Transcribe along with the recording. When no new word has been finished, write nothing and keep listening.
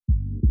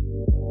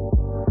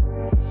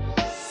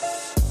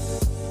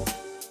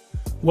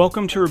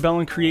Welcome to Rebel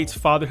and Create's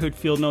Fatherhood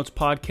Field Notes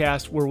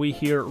podcast, where we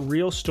hear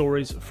real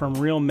stories from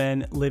real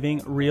men living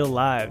real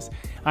lives.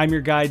 I'm your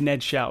guide,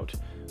 Ned Shout.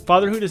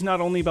 Fatherhood is not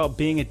only about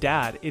being a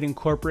dad, it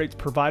incorporates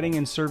providing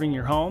and serving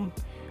your home,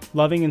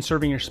 loving and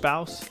serving your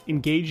spouse,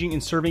 engaging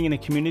and serving in a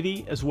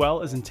community, as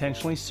well as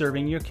intentionally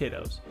serving your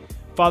kiddos.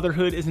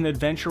 Fatherhood is an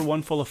adventure,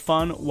 one full of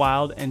fun,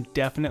 wild, and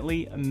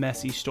definitely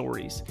messy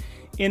stories.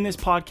 In this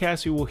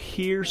podcast, we will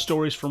hear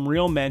stories from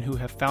real men who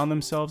have found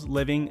themselves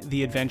living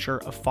the adventure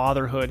of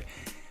fatherhood.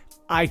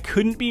 I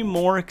couldn't be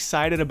more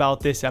excited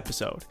about this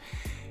episode.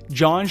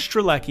 John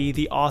Strelecky,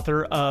 the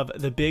author of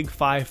The Big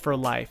Five for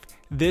Life.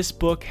 This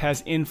book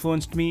has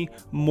influenced me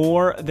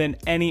more than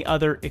any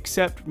other,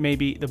 except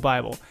maybe the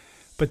Bible.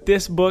 But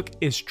this book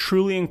is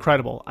truly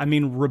incredible. I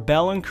mean,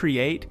 Rebel and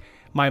Create,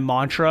 my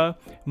mantra,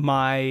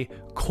 my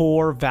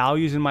core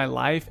values in my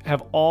life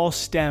have all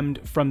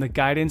stemmed from the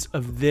guidance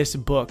of this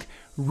book,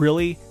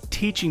 really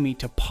teaching me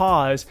to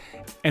pause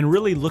and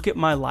really look at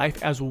my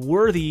life as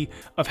worthy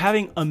of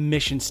having a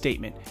mission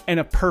statement and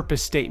a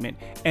purpose statement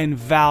and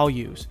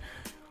values.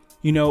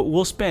 You know,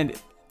 we'll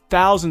spend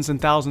thousands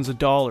and thousands of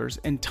dollars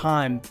and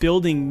time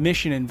building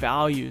mission and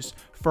values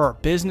for our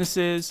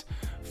businesses,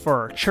 for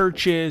our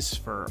churches,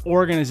 for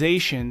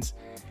organizations.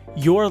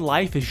 Your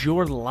life is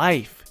your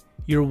life.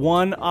 Your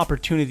one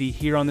opportunity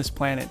here on this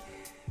planet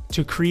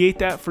to create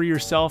that for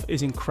yourself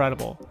is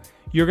incredible.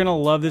 You're going to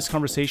love this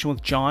conversation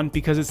with John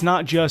because it's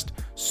not just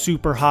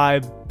super high,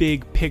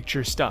 big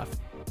picture stuff.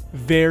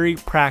 Very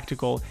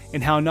practical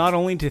in how not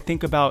only to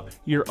think about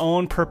your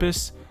own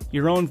purpose,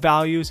 your own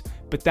values,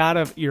 but that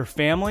of your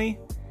family,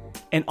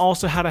 and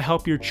also how to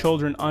help your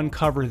children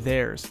uncover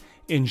theirs.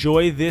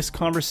 Enjoy this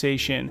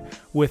conversation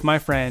with my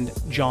friend,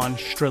 John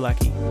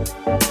Strelecky.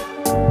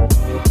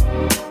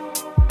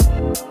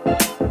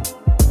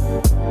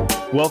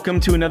 Welcome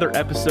to another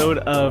episode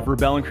of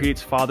Rebel and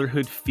Create's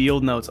Fatherhood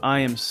Field Notes. I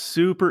am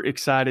super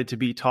excited to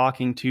be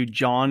talking to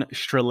John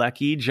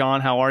Strelecky.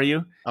 John, how are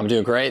you? I'm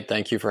doing great.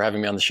 Thank you for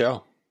having me on the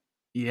show.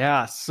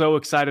 Yeah, so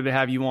excited to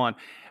have you on.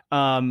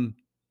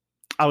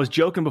 I was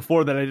joking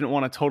before that I didn't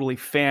want to totally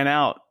fan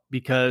out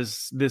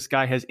because this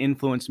guy has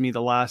influenced me the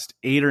last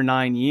 8 or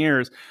 9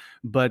 years,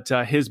 but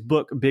his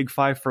book, Big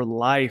Five for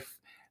Life,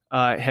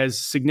 has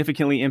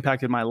significantly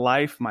impacted my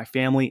life, my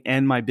family,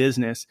 and my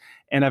business.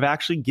 And I've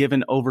actually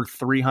given over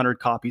 300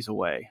 copies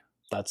away.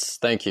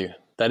 Thank you.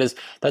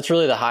 That's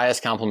really the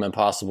highest compliment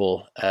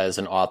possible as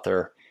an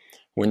author,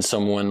 when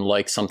someone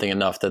likes something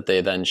enough that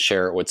they then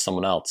share it with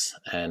someone else.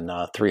 And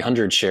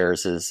 300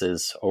 shares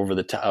is over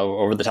the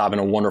top in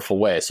a wonderful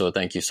way. So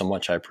thank you so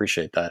much. I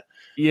appreciate that.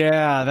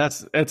 Yeah,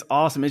 that's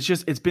awesome.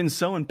 It's been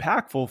so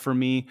impactful for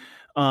me,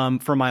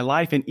 for my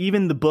life. And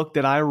even the book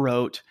that I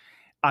wrote,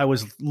 I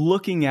was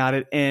looking at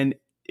it and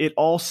it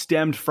all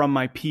stemmed from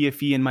my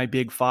PFE and my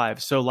Big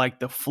Five. So like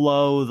the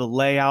flow, the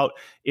layout,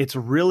 it's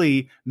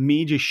really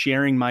me just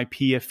sharing my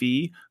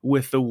PFE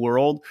with the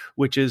world,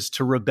 which is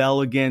to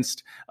rebel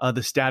against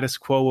the status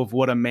quo of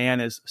what a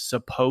man is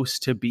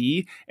supposed to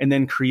be, and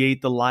then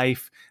create the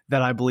life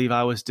that I believe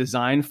I was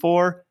designed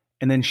for,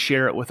 and then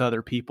share it with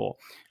other people.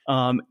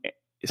 So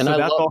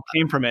that all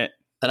came from it.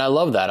 And I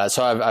love that.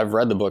 So I've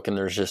read the book and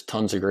there's just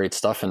tons of great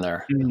stuff in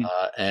there. Mm-hmm.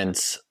 And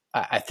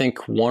I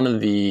think one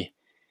of the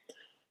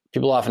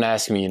people often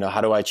ask me,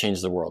 how do I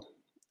change the world?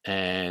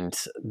 And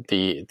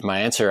my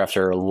answer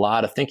after a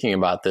lot of thinking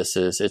about this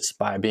is it's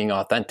by being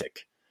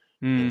authentic.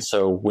 And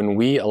so when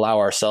we allow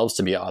ourselves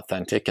to be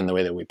authentic in the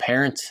way that we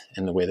parent,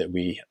 in the way that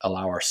we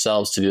allow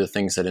ourselves to do the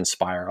things that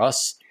inspire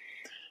us,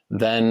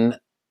 then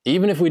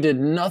even if we did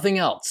nothing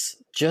else,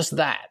 just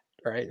that,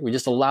 right? We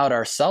just allowed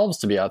ourselves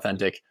to be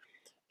authentic.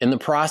 In the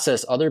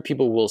process, other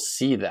people will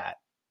see that.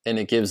 And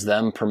it gives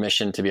them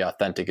permission to be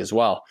authentic as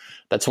well.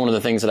 That's one of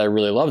the things that I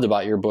really loved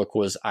about your book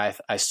was I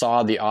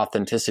saw the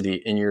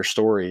authenticity in your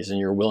stories and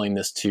your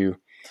willingness to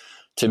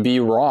be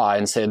raw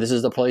and say, this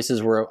is the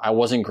places where I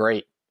wasn't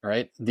great,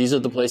 right? These are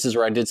the places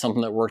where I did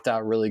something that worked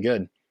out really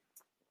good.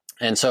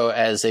 And so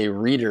as a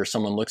reader,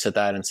 someone looks at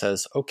that and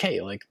says,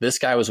 okay, like this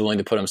guy was willing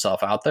to put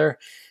himself out there.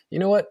 You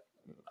know what?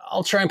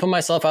 I'll try and put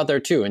myself out there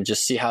too and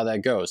just see how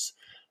that goes.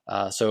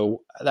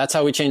 So that's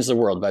how we change the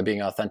world, by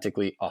being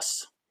authentically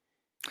us.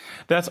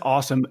 That's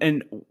awesome.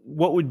 And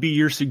what would be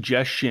your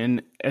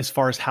suggestion as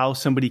far as how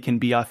somebody can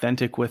be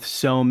authentic with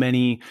so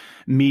many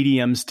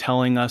mediums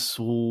telling us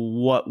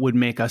what would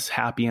make us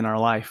happy in our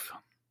life?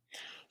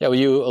 Yeah, well,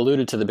 you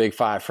alluded to the Big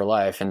Five for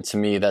Life. And to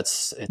me,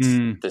 it's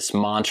this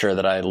mantra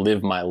that I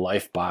live my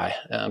life by.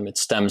 It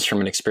stems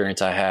from an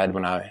experience I had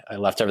when I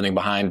left everything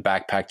behind,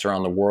 backpacked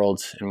around the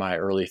world in my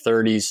early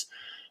 30s.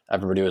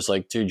 Everybody was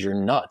like, dude, you're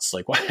nuts.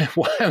 Like, why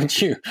haven't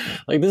you?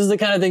 Like, this is the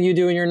kind of thing you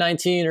do when you're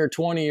 19 or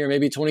 20 or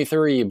maybe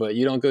 23, but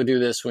you don't go do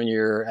this when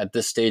you're at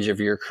this stage of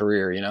your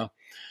career,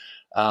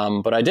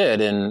 But I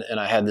did. And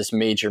I had this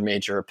major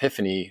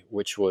epiphany,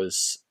 which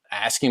was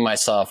asking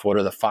myself, what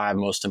are the 5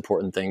 most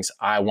important things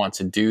I want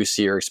to do,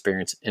 see, or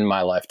experience in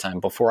my lifetime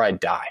before I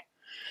die?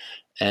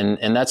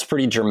 And that's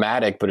pretty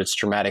dramatic, but it's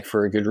dramatic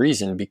for a good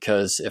reason,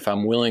 because if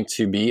I'm willing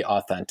to be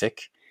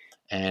authentic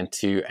and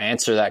to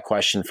answer that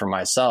question for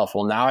myself,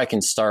 well, now I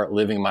can start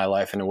living my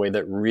life in a way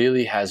that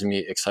really has me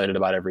excited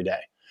about every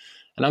day.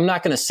 And I'm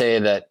not going to say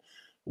that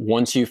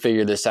once you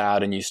figure this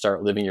out and you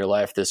start living your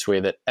life this way,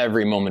 that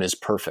every moment is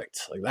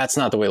perfect. Like, that's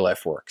not the way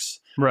life works.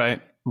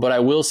 Right. But I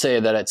will say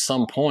that at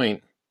some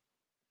point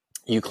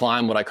you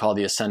climb what I call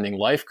the ascending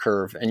life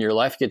curve, and your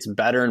life gets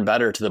better and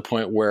better to the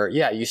point where,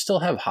 yeah, you still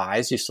have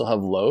highs, you still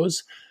have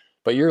lows,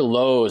 but your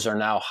lows are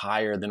now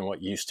higher than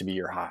what used to be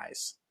your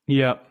highs.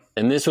 Yeah.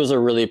 And this was a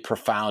really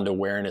profound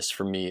awareness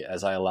for me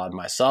as I allowed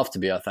myself to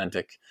be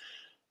authentic.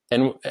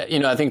 And,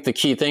 I think the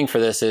key thing for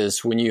this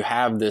is when you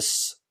have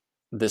this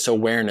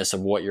awareness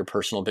of what your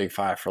personal big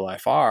five for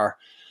life are,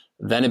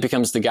 then it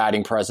becomes the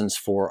guiding presence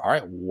for, all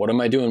right, what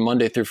am I doing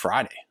Monday through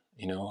Friday?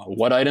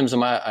 What items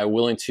am I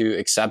willing to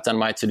accept on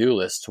my to-do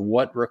list?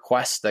 What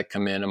requests that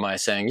come in am I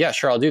saying, yeah,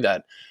 sure, I'll do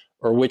that?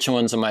 Or which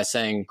ones am I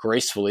saying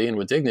gracefully and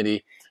with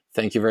dignity,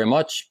 thank you very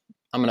much,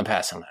 I'm going to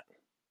pass on that.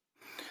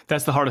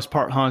 That's the hardest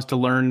part, Hans, to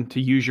learn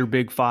to use your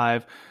big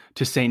five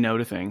to say no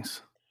to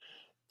things.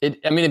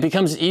 It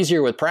becomes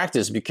easier with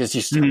practice because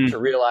you start to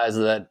realize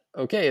that,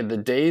 okay, the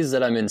days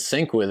that I'm in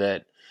sync with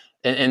it,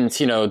 and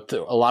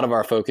a lot of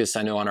our focus,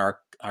 I know, on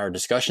our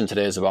discussion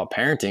today is about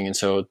parenting. And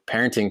so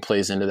parenting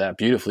plays into that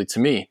beautifully to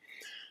me.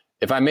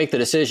 If I make the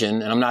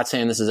decision, and I'm not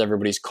saying this is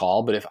everybody's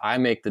call, but if I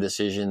make the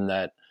decision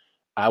that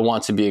I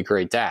want to be a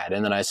great dad,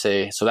 and then I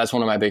say, so that's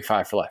one of my big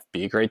five for life,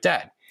 be a great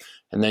dad.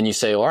 And then you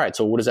say, all right,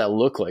 so what does that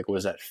look like? What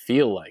does that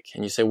feel like?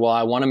 And you say, well,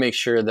 I want to make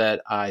sure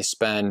that I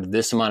spend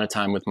this amount of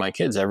time with my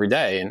kids every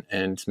day.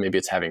 And maybe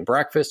it's having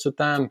breakfast with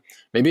them.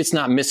 Maybe it's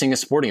not missing a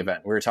sporting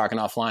event. We were talking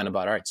offline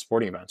about, all right,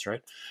 sporting events, right?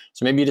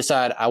 So maybe you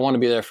decide, I want to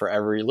be there for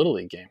every Little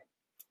League game.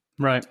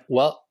 Right.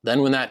 Well,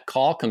 then when that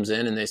call comes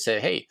in and they say,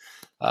 hey,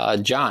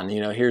 John,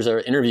 here's our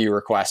interview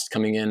request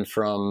coming in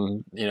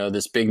from,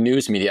 this big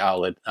news media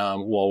outlet.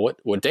 Well,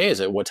 what day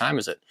is it? What time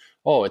is it?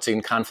 Oh, it's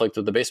in conflict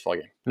with the baseball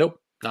game. Nope,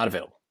 not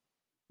available.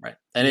 Right.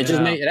 And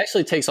it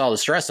actually takes all the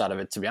stress out of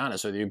it, to be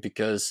honest with you,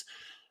 because,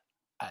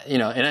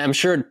 and I'm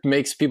sure it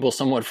makes people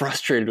somewhat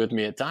frustrated with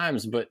me at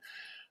times, but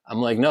I'm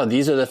like, no,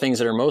 these are the things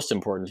that are most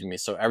important to me.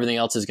 So everything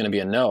else is going to be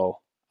a no.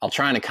 I'll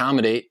try and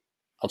accommodate.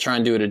 I'll try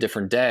and do it a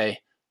different day,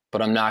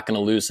 but I'm not going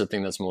to lose the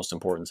thing that's most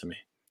important to me.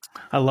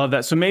 I love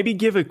that. So maybe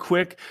give a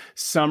quick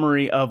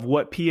summary of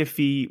what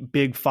PFE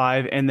Big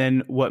Five and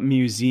then what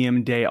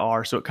Museum Day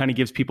are. So it kind of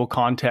gives people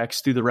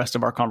context through the rest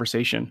of our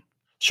conversation.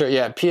 Sure.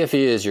 Yeah. PFE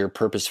is your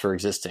purpose for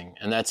existing.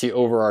 And that's the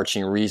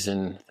overarching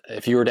reason.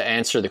 If you were to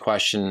answer the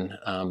question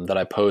that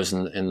I posed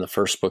in the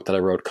first book that I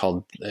wrote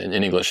called,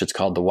 in English, it's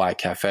called The Why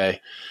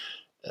Cafe.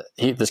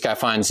 This guy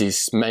finds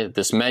this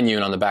menu,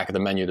 and on the back of the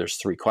menu, there's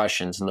 3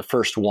 questions. And the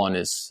first one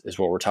is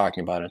what we're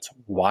talking about. It's,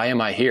 why am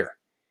I here?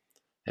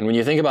 And when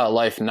you think about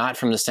life, not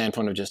from the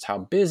standpoint of just how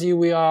busy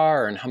we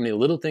are and how many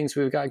little things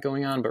we've got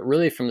going on, but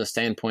really from the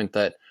standpoint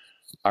that,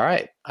 all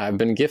right, I've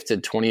been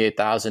gifted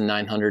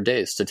 28,900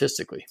 days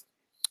statistically.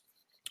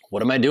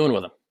 What am I doing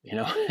with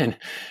them?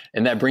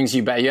 And that brings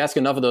you back. You ask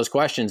enough of those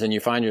questions and you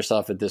find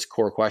yourself at this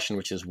core question,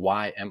 which is,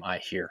 why am I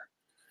here?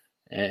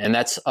 And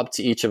that's up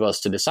to each of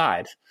us to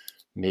decide.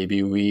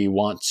 Maybe we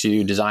want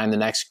to design the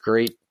next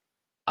great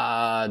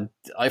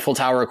Eiffel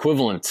Tower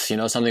equivalent,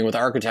 something with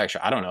architecture.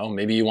 I don't know.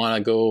 Maybe you want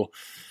to go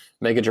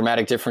make a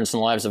dramatic difference in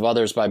the lives of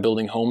others by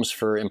building homes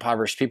for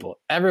impoverished people.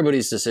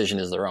 Everybody's decision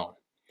is their own.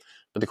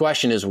 But the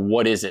question is,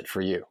 what is it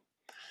for you?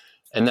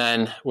 And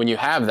then when you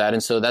have that,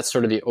 and so that's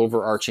sort of the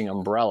overarching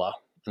umbrella.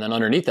 And then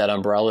underneath that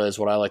umbrella is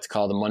what I like to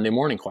call the Monday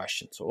morning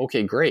question. So,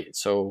 okay, great.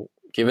 So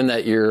given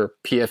that your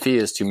PFE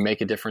is to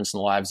make a difference in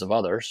the lives of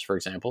others, for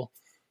example,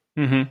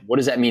 what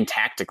does that mean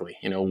tactically?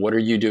 What are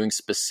you doing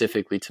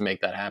specifically to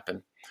make that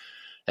happen?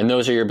 And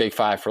those are your big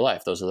five for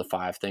life. Those are the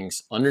 5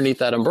 things underneath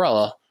that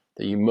umbrella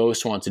that you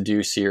most want to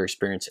do, see, or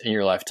experience in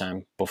your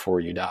lifetime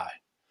before you die.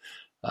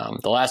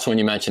 The last one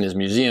you mentioned is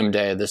Museum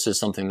Day. This is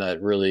something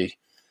that really...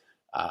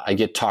 I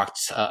get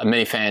talked,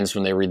 many fans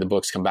when they read the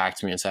books come back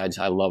to me and say,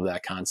 I love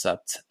that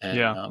concept.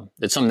 And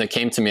it's something that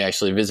came to me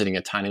actually visiting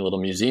a tiny little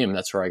museum.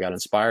 That's where I got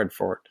inspired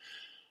for it.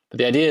 But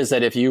the idea is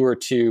that if you were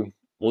to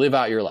live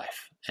out your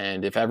life,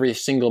 and if every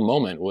single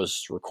moment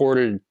was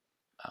recorded,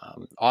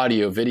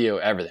 audio, video,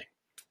 everything,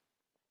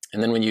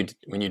 and then when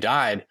you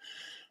died,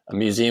 a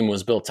museum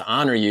was built to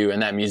honor you,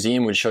 and that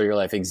museum would show your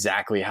life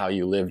exactly how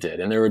you lived it.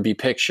 And there would be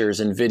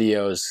pictures and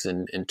videos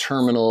and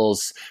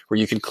terminals where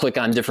you could click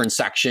on different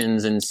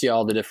sections and see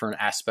all the different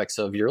aspects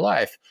of your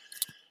life.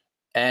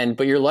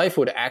 But your life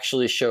would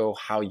actually show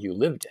how you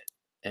lived it.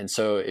 And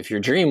so if your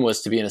dream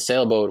was to be in a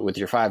sailboat with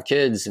your 5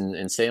 kids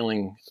and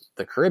sailing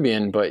the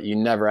Caribbean, but you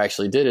never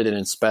actually did it and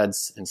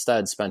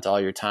instead spent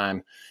all your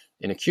time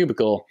in a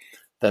cubicle,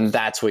 then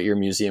that's what your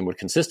museum would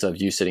consist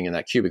of, you sitting in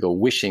that cubicle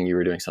wishing you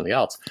were doing something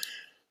else.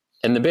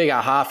 And the big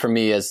aha for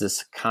me as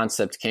this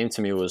concept came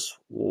to me was,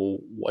 well,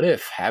 what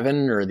if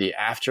heaven or the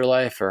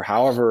afterlife or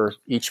however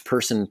each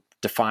person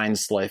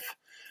defines life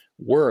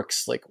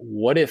works, like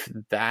what if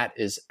that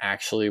is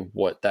actually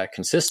what that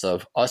consists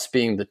of, us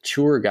being the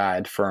tour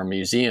guide for our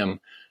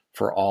museum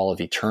for all of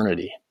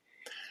eternity?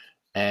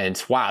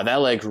 And wow, that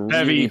like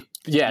really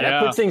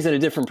that puts things in a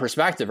different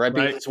perspective, right?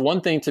 Because it's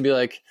one thing to be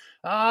like,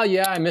 oh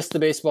yeah, I missed the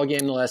baseball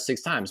game the last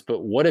 6 times.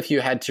 But what if you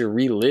had to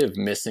relive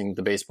missing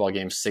the baseball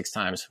game 6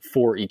 times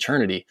for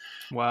eternity?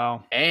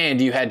 Wow.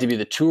 And you had to be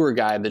the tour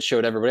guide that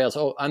showed everybody else,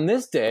 oh, on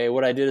this day,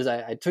 what I did is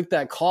I took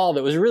that call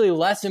that was really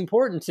less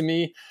important to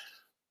me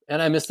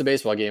and I missed the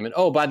baseball game. And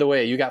oh, by the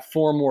way, you got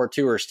 4 more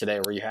tours today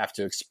where you have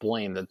to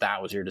explain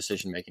that was your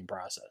decision-making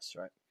process,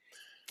 right?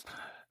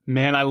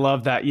 Man, I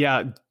love that.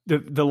 Yeah.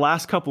 The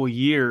last couple of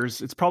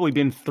years, it's probably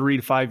been 3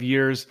 to 5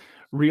 years,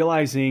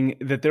 realizing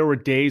that there were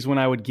days when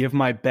I would give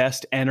my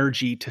best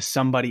energy to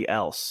somebody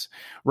else,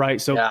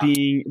 right? So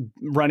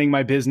running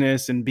my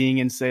business and being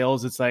in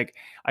sales, it's like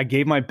I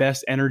gave my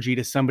best energy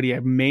to somebody I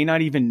may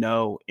not even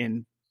know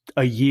in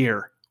a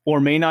year, or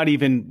may not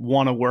even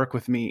want to work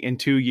with me in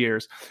 2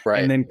 years,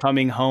 and then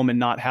coming home and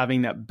not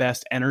having that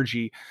best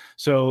energy.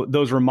 So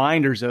those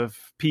reminders of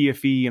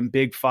PFE and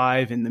Big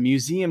Five and the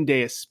museum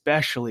day,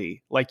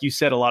 especially, like you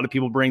said, a lot of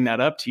people bring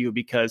that up to you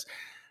because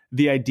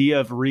the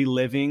idea of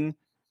reliving,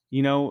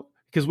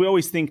 because we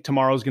always think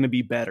tomorrow's going to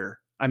be better.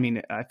 I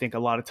mean, I think a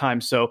lot of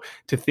times. So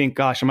to think,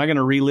 gosh, am I going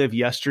to relive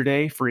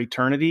yesterday for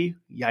eternity?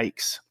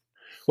 Yikes.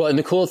 Well, and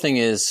the cool thing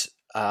is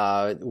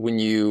when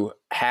you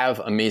have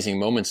amazing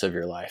moments of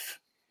your life,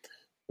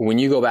 when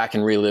you go back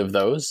and relive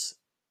those,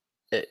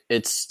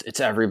 it's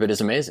every bit as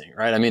amazing,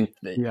 right? I mean,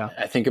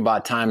 I think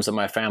about times that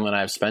my family and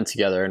I have spent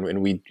together,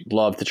 and we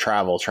love to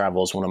travel.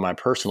 Travel is one of my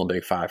personal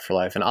Big Five for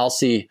life. And I'll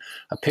see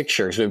a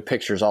picture, because we have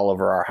pictures all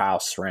over our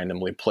house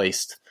randomly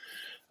placed.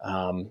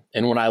 And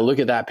when I look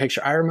at that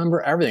picture, I remember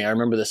everything. I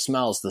remember the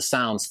smells, the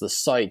sounds, the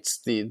sights,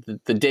 the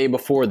day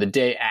before, the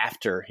day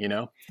after,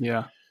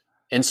 Yeah.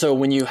 And so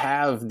when you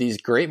have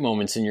these great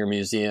moments in your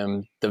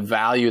museum, the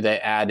value they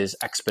add is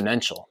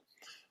exponential.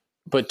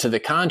 But to the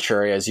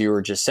contrary, as you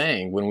were just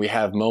saying, when we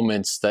have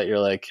moments that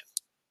you're like,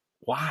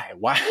 why,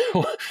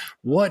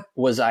 what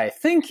was I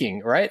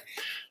thinking? Right.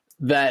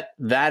 That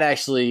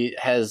actually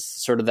has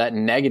sort of that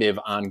negative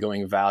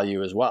ongoing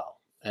value as well.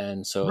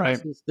 And so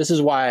this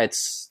is why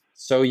it's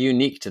so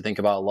unique to think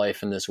about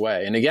life in this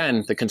way. And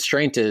again, the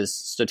constraint is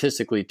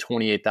statistically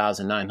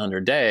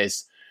 28,900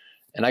 days.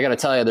 And I got to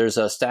tell you, there's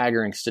a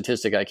staggering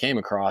statistic I came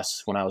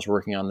across when I was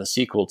working on the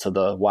sequel to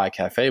the Why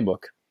Cafe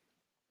book.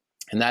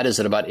 And that is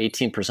that about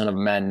 18% of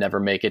men never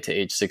make it to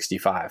age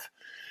 65.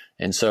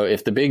 And so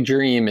if the big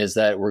dream is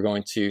that we're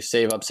going to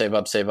save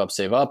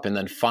up, and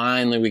then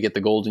finally we get the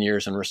golden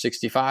years and we're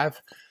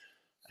 65,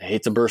 I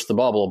hate to burst the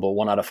bubble, but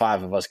 1 out of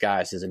 5 of us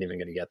guys isn't even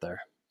going to get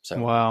there. So,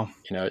 wow.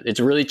 It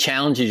really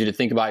challenges you to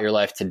think about your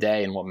life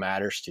today and what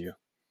matters to you.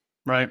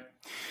 Right.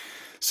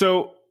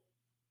 So,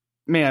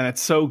 man,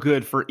 it's so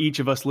good for each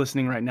of us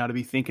listening right now to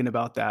be thinking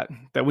about that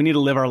we need to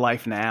live our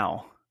life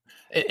now.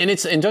 And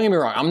don't get me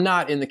wrong, I'm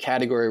not in the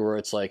category where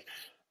it's like,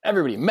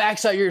 everybody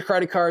max out your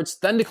credit cards,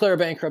 then declare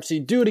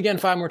bankruptcy, do it again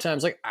 5 more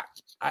times. Like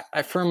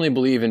I firmly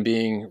believe in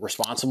being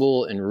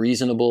responsible and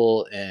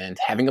reasonable and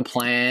having a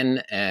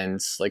plan and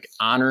like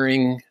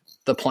honoring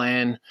the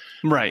plan.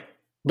 Right.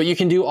 But you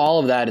can do all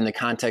of that in the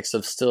context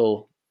of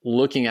still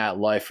looking at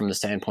life from the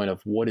standpoint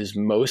of what is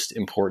most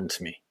important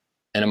to me.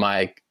 And am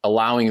I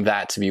allowing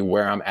that to be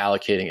where I'm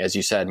allocating, as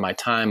you said, my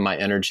time, my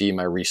energy,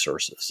 my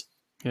resources?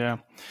 Yeah.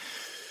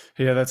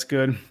 Yeah, that's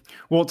good.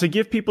 Well, to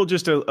give people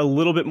just a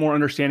little bit more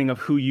understanding of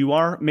who you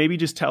are, maybe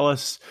just tell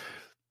us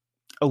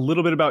a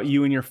little bit about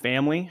you and your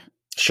family.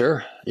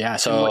 Sure. Yeah.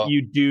 So and what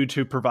you do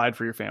to provide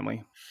for your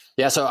family.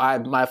 Yeah. So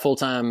my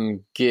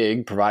full-time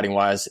gig providing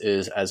wise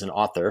is as an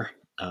author.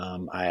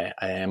 I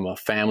am a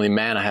family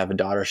man. I have a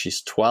daughter.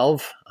 She's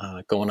 12,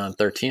 going on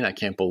 13. I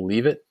can't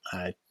believe it.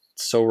 I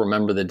so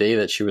remember the day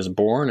that she was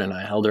born, and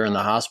I held her in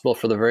the hospital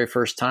for the very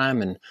first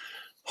time, and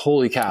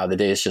holy cow, the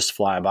days just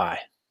fly by.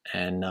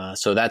 And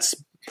so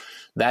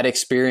that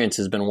experience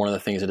has been one of the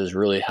things that has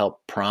really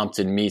helped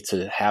prompted me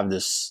to have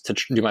this, to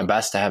do my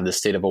best to have this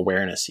state of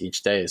awareness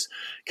each day,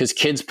 because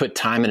kids put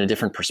time in a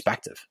different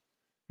perspective.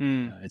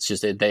 It's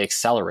just, they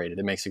accelerate it.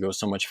 It makes it go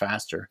so much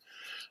faster.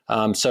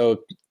 So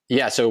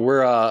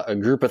we're a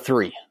group of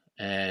 3,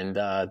 and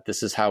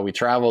this is how we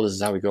travel. This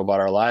is how we go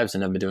about our lives.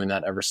 And I've been doing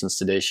that ever since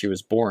the day she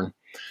was born.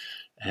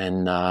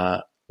 And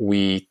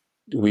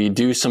we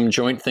do some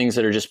joint things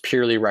that are just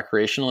purely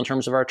recreational in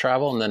terms of our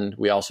travel. And then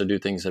we also do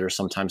things that are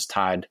sometimes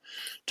tied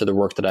to the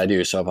work that I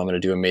do. So if I'm going to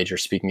do a major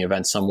speaking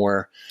event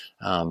somewhere,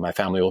 my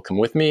family will come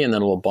with me, and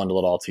then we'll bundle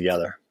it all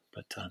together.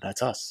 But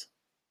that's us.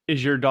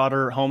 Is your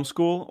daughter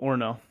homeschool or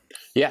no?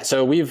 Yeah.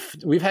 So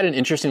we've had an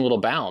interesting little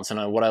balance.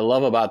 And what I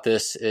love about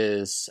this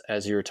is,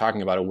 as you were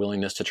talking about, a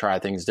willingness to try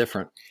things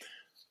different.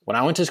 When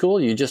I went to school,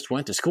 you just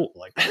went to school.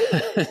 Like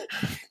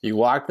you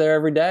walked there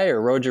every day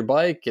or rode your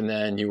bike, and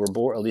then you were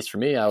bored. At least for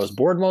me, I was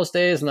bored most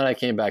days, and then I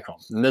came back home.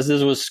 And this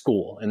was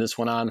school, and this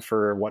went on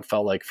for what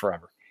felt like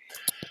forever.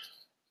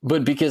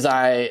 But because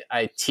I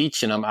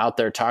teach and I'm out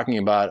there talking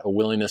about a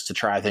willingness to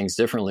try things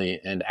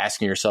differently and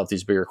asking yourself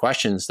these bigger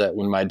questions, that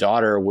when my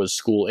daughter was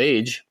school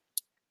age,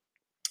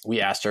 we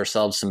asked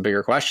ourselves some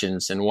bigger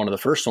questions. And one of the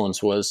first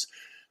ones was,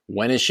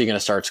 when is she going to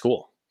start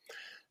school?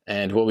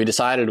 And what we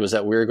decided was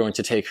that we were going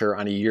to take her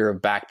on a year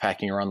of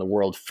backpacking around the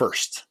world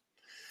first.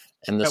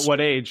 And at what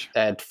age?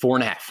 At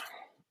 4.5.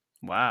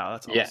 Wow,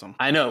 that's awesome.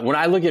 I know. When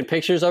I look at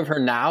pictures of her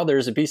now,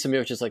 there's a piece of me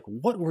which is like,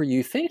 what were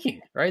you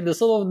thinking? Right?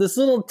 This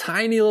little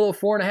tiny little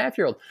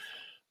 4.5-year-old.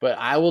 But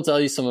I will tell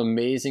you some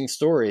amazing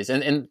stories.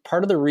 And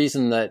part of the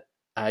reason that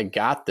I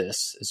got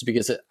this is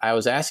because I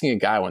was asking a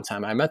guy one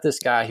time. I met this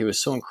guy. He was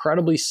so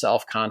incredibly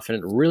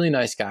self-confident, really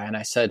nice guy. And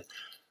I said,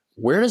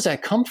 where does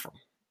that come from?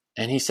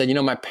 And he said,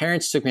 my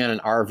parents took me on an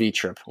RV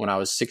trip when I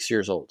was 6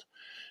 years old.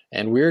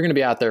 And we were going to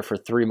be out there for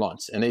 3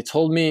 months. And they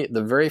told me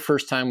the very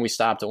first time we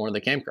stopped at one of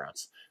the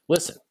campgrounds,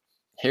 listen,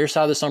 here's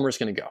how the summer is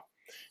going to go.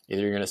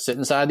 Either you're going to sit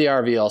inside the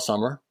RV all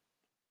summer,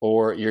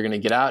 or you're going to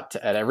get out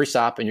at every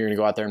stop and you're going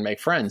to go out there and make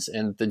friends.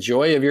 And the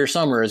joy of your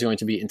summer is going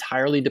to be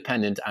entirely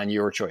dependent on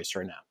your choice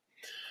right now.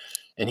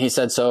 And he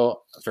said,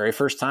 so very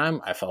first time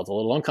I felt a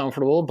little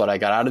uncomfortable, but I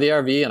got out of the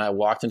RV and I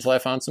walked until I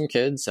found some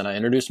kids and I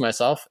introduced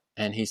myself.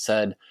 And he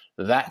said,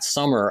 that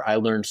summer I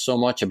learned so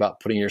much about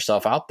putting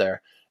yourself out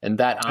there. And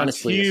that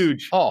honestly is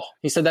huge.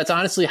 He said, that's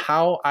honestly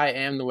how I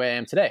am the way I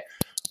am today.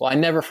 Well, I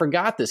never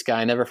forgot this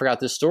guy. I never forgot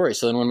this story.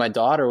 So then when my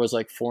daughter was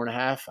like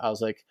 4.5, I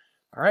was like,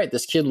 all right,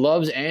 this kid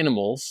loves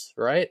animals,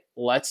 right?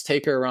 Let's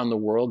take her around the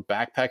world,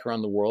 backpack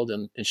around the world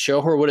and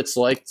show her what it's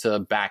like to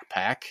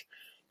backpack,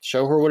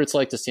 show her what it's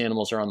like to see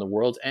animals around the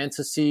world and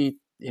to see,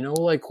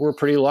 like we're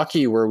pretty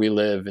lucky where we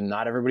live and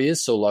not everybody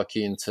is so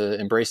lucky, and to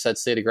embrace that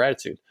state of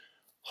gratitude.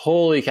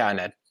 Holy cow,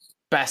 Ned.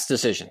 Best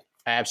decision.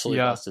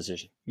 Absolutely best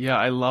decision. Yeah,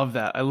 I love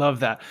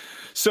that.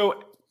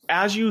 So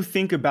as you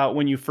think about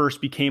when you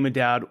first became a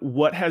dad,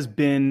 what has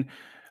been,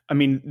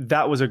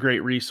 that was a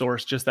great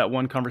resource, just that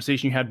one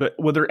conversation you had, but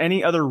were there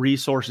any other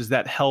resources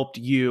that helped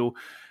you?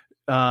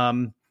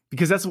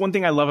 Because that's the one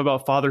thing I love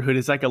about fatherhood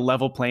is like a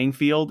level playing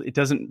field. It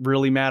doesn't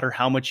really matter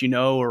how much you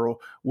know or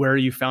where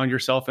you found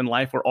yourself in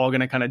life. We're all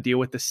going to kind of deal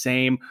with the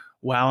same,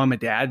 wow, I'm a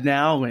dad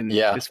now, and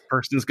this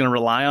person's going to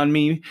rely on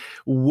me.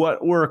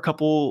 What were a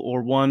couple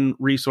or one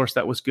resource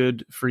that was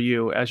good for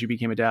you as you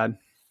became a dad?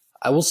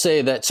 I will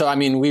say that,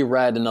 we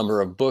read a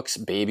number of books,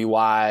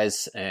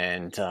 baby-wise,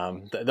 and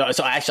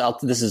so actually,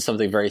 this is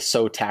something very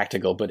so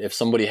tactical, but if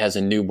somebody has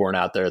a newborn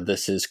out there,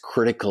 this is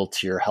critical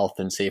to your health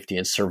and safety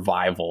and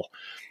survival.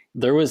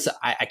 There was,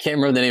 I can't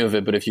remember the name of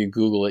it, but if you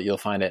Google it, you'll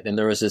find it. And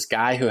there was this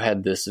guy who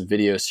had this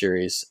video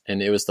series,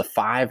 and it was the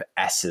 5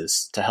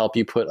 S's to help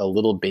you put a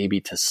little baby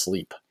to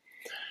sleep.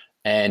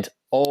 And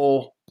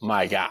oh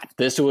my God,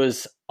 this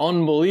was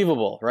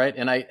unbelievable, right?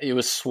 And it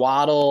was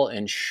swaddle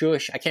and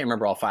shush. I can't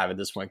remember all 5 at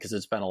this point because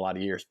it's been a lot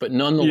of years, but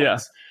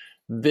nonetheless,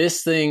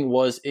 this thing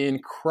was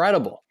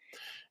incredible.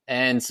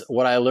 And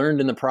what I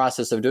learned in the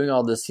process of doing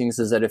all these things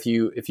is that if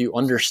you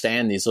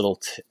understand these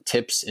little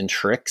tips and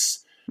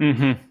tricks,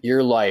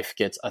 your life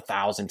gets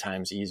 1,000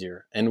 times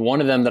easier. And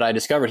one of them that I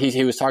discovered,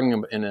 he was talking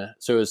about it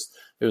was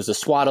the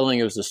swaddling,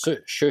 it was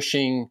the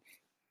shushing,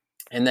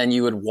 and then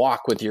you would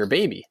walk with your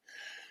baby.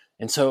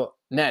 And so,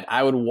 Ned,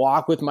 I would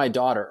walk with my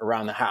daughter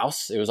around the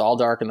house. It was all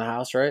dark in the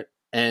house, right?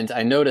 And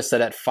I noticed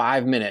that at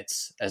 5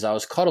 minutes, as I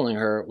was cuddling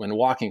her when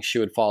walking, she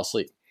would fall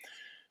asleep.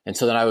 And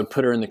so then I would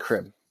put her in the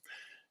crib.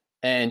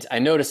 And I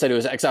noticed that it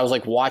was, because I was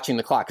like watching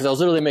the clock, because I was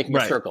literally making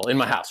a circle in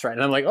my house, right?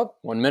 And I'm like,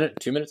 1 minute,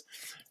 2 minutes.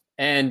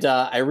 And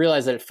I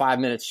realized that at 5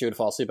 minutes, she would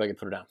fall asleep. I could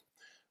put her down.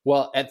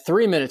 Well, at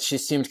 3 minutes, she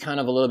seemed kind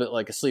of a little bit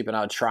like asleep, and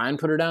I would try and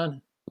put her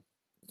down.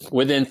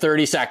 Within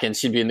 30 seconds,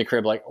 she'd be in the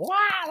crib like, wah,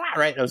 wah,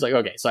 right? I was like,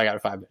 okay, so I got her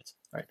 5 minutes,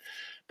 right?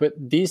 But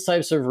these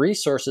types of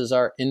resources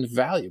are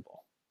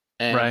invaluable.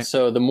 And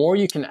so the more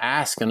you can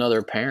ask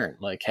another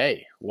parent, like,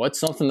 hey, what's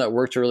something that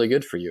worked really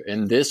good for you?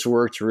 And this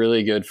worked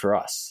really good for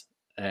us.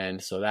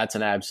 And so that's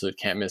an absolute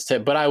can't miss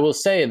tip. But I will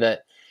say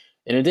that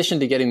in addition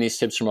to getting these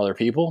tips from other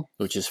people,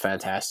 which is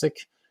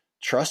fantastic,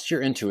 trust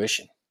your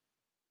intuition.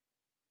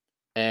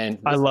 And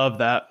I love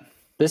that.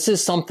 This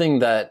is something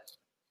that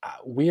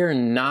we are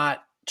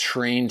not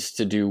trained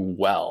to do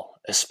well,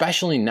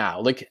 especially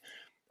now. Like,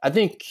 I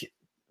think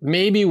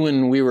maybe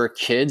when we were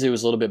kids, it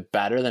was a little bit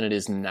better than it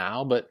is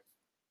now. But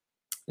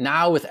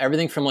now with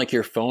everything from like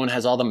your phone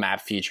has all the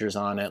map features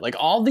on it, like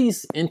all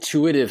these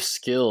intuitive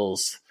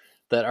skills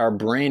that our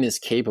brain is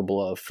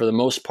capable of, for the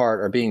most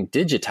part, are being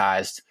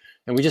digitized.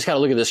 And we just got to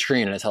look at the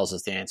screen and it tells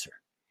us the answer.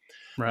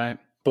 Right.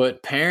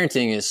 But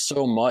parenting is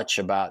so much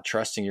about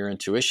trusting your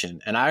intuition.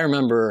 And I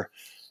remember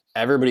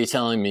everybody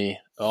telling me,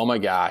 oh my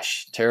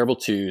gosh, terrible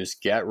twos,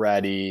 get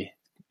ready,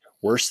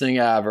 worst thing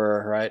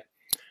ever, right?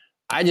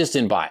 I just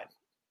didn't buy it.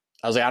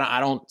 I was like, I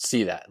don't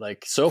see that.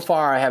 Like, so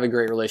far I have a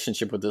great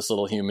relationship with this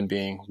little human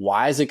being.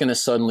 Why is it going to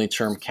suddenly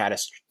turn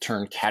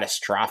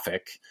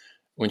catastrophic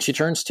when she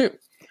turns 2?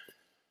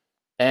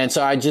 And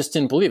so I just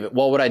didn't believe it.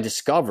 Well, what I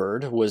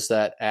discovered was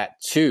that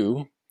at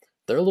 2,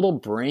 their little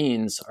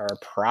brains are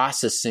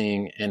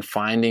processing and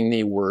finding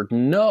the word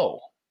no.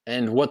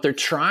 And what they're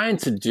trying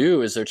to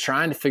do is they're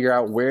trying to figure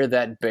out where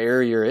that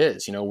barrier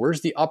is.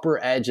 Where's the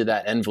upper edge of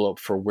that envelope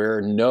for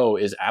where no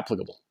is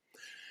applicable?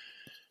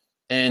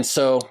 And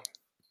so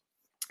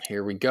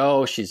Here we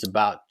go. She's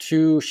about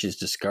 2. She's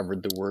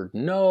discovered the word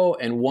no.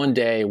 And one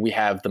day we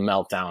have the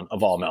meltdown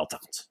of all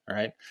meltdowns. All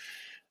right.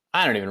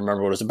 I don't even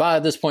remember what it was about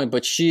at this point,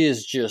 but she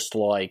is just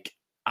like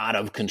out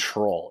of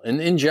control. And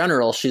in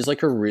general, she's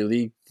like a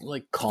really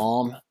like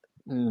calm,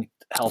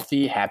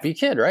 healthy, happy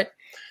kid. Right.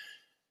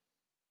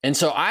 And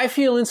so I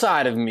feel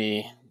inside of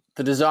me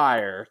the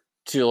desire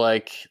to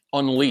like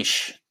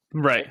unleash.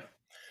 Right.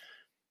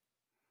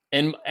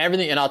 And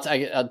everything, and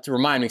I'll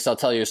remind me, because I'll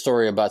tell you a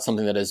story about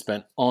something that has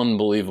been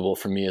unbelievable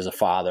for me as a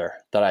father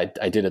that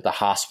I did at the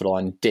hospital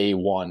on day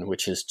 1,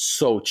 which has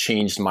so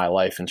changed my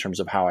life in terms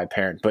of how I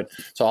parent. But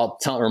so I'll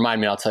tell you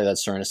that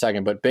story in a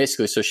second. But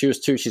basically, so she was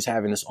 2, she's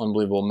having this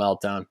unbelievable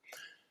meltdown.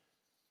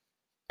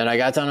 And I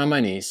got down on my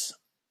knees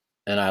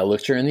and I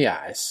looked her in the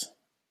eyes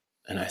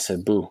and I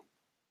said, Boo.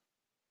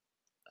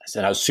 I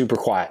said, I was super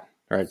quiet,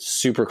 right?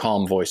 Super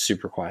calm voice,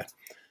 super quiet.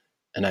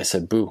 And I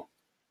said, Boo.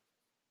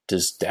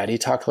 Does daddy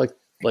talk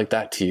like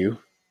that to you?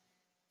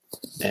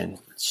 And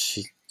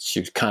she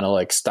kind of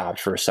like stopped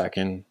for a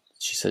second.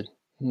 She said,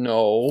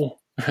 no,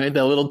 right?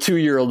 That little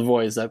 2-year-old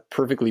voice, that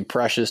perfectly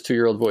precious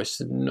 2-year-old voice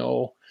said,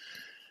 no.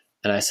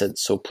 And I said,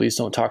 so please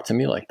don't talk to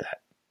me like that.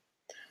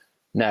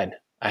 Ned,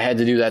 I had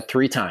to do that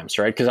 3 times,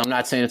 right? Because I'm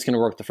not saying it's going to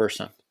work the first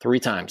time. 3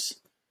 times.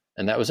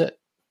 And that was it.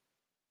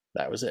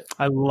 That was it.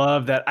 I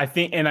love that. I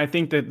think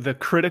that the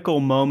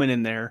critical moment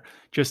in there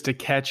just to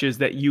catch is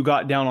that you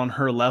got down on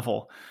her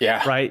level.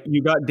 Yeah. Right.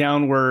 You got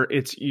down where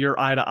you're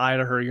eye to eye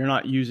to her. You're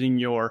not using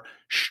your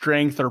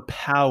strength or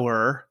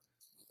power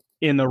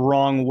in the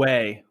wrong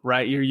way.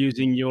 Right. You're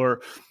using your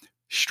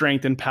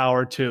strength and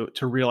power to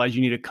realize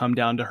you need to come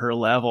down to her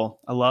level.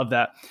 I love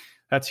that.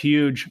 That's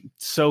huge.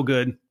 So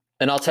good.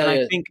 And I'll tell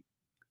you,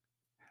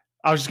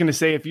 I was just going to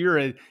say, if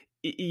you're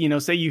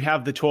say you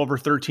have the 12 or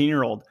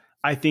 13-year-old,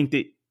 I think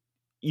that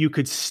you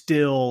could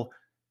still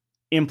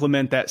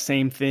implement that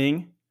same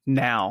thing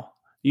now.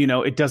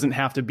 It doesn't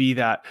have to be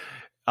that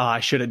I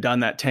should have done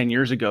that 10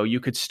 years ago.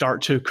 You could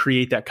start to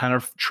create that kind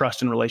of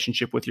trust and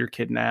relationship with your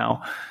kid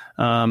now.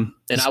 And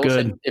I would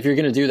say, if you're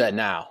going to do that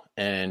now,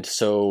 and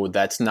so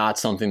that's not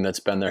something that's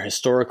been there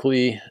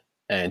historically,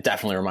 and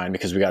definitely remind me,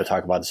 because we got to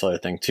talk about this other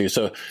thing too.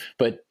 So,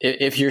 but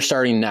if you're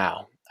starting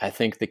now, I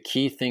think the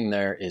key thing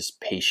there is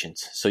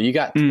patience. So you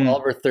got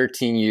 12 or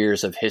 13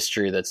 years of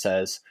history that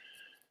says,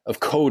 of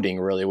coding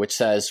really, which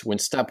says when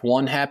step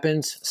 1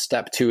 happens,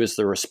 step 2 is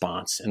the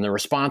response. And the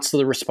response to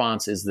the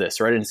response is this,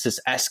 right? And it's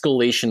this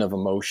escalation of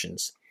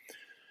emotions.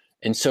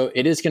 And so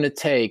it is going to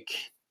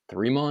take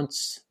 3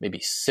 months, maybe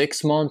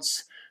 6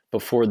 months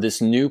before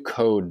this new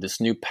code,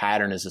 this new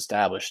pattern is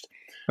established.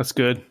 That's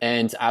good.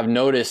 And I've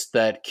noticed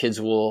that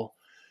kids will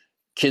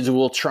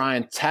try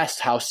and test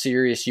how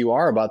serious you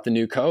are about the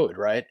new code,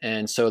 right?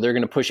 And so they're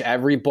going to push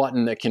every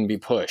button that can be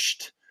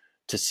pushed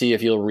to see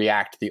if you'll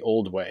react the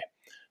old way.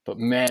 But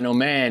man, oh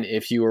man,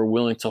 if you are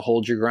willing to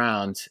hold your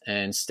ground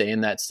and stay in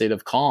that state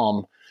of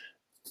calm,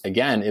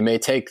 again, it may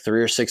take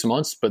 3 or 6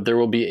 months, but there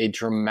will be a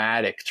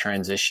dramatic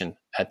transition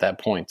at that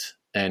point.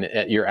 And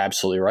you're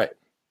absolutely right.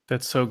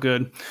 That's so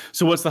good.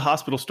 So what's the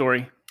hospital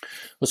story?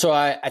 Well, so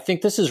I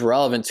think this is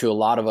relevant to a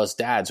lot of us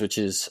dads, which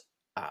is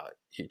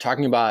you're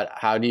talking about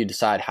how do you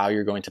decide how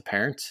you're going to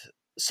parent?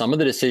 Some of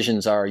the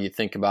decisions are you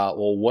think about,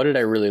 well, what did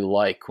I really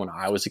like when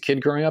I was a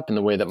kid growing up and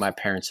the way that my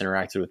parents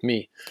interacted with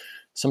me?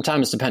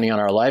 Sometimes, depending on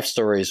our life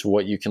stories,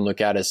 what you can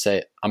look at is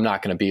say, I'm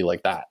not going to be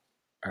like that.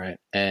 All right.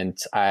 And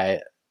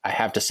I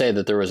have to say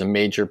that there was a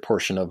major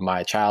portion of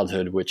my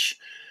childhood, which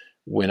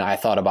when I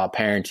thought about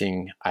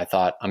parenting, I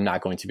thought I'm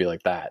not going to be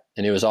like that.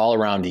 And it was all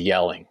around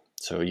yelling.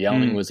 So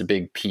yelling was a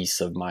big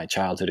piece of my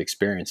childhood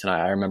experience. And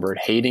I remember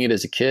hating it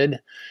as a kid.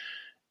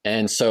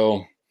 And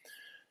so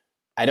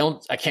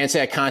I can't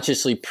say I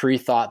consciously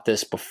pre-thought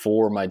this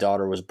before my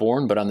daughter was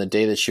born, but on the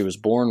day that she was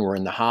born, we're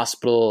in the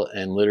hospital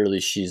and literally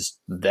she's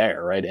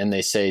there, right? And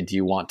they say, do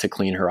you want to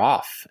clean her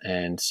off?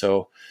 And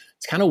so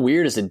it's kind of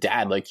weird as a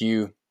dad, like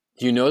you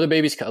know the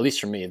baby's, at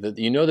least for me,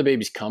 you know the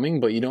baby's coming,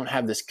 but you don't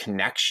have this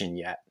connection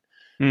yet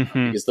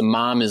because the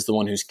mom is the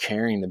one who's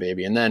carrying the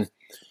baby. And then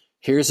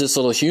here's this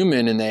little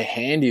human and they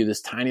hand you this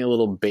tiny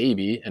little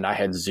baby, and I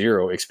had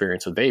zero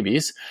experience with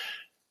babies.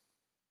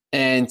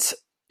 And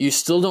you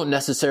still don't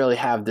necessarily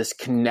have this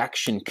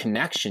connection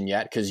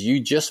yet because you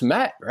just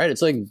met, right?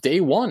 It's like day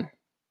 1.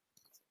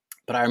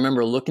 But I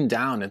remember looking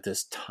down at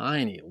this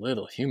tiny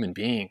little human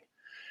being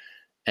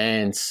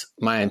and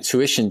my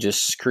intuition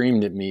just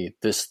screamed at me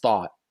this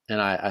thought.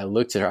 And I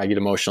looked at her, I get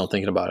emotional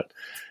thinking about it.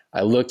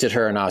 I looked at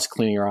her and I was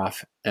cleaning her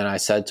off and I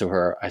said to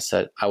her,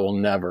 I will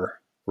never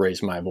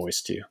raise my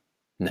voice to you.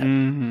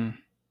 Never.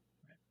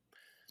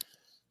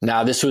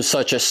 Now, this was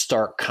such a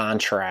stark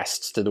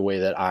contrast to the way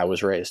that I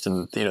was raised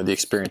and, the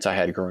experience I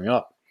had growing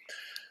up.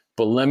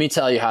 But let me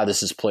tell you how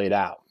this is played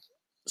out.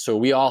 So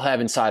we all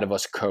have inside of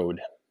us code.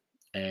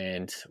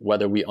 And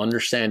whether we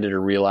understand it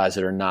or realize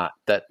it or not,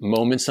 that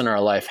moments in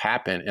our life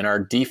happen and our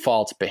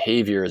default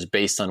behavior is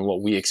based on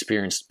what we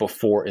experienced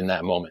before in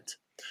that moment,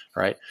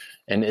 right?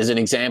 And as an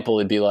example,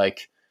 it'd be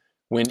like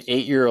when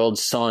 8-year-old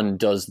son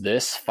does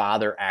this,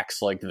 father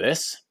acts like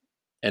this.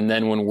 And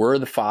then when we're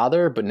the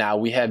father, but now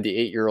we have the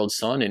 8-year-old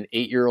son, and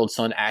 8-year-old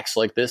son acts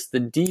like this, the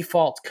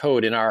default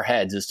code in our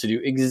heads is to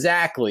do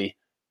exactly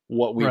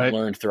what we've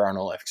learned through our own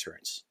life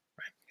experience.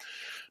 Right?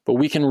 But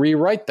we can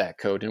rewrite that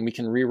code, and we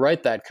can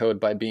rewrite that code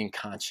by being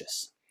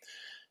conscious.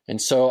 And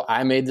so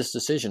I made this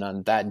decision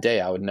on that day.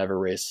 I would never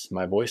raise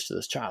my voice to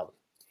this child.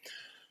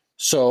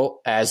 So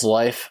as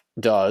life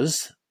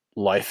does,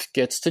 life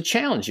gets to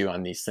challenge you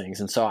on these things.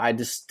 And so I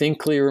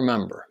distinctly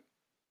remember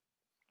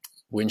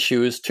when she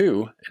was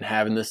 2 and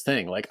having this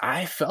thing, like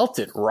I felt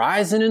it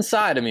rising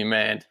inside of me,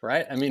 man.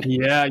 Right. I mean,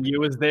 yeah,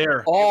 you was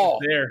there. Oh,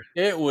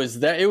 it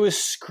was there. It was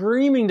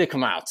screaming to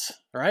come out.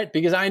 Right.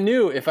 Because I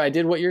knew if I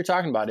did what you're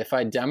talking about, if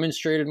I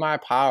demonstrated my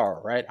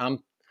power, right.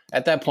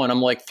 At that point,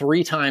 I'm like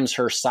 3 times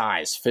her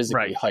size,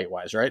 physically, height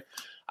wise. Right.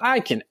 I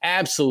can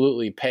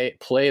absolutely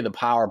play the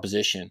power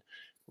position,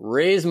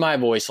 raise my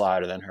voice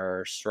louder than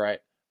hers. Right.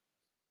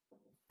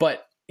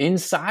 But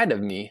inside of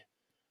me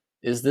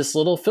is this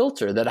little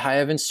filter that I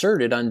have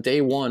inserted on day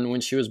 1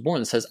 when she was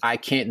born that says, I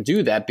can't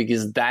do that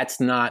because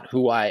that's not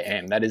who I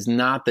am. That is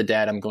not the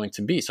dad I'm going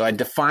to be. So I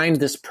defined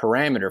this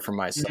parameter for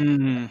myself.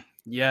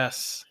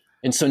 Yes.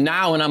 And so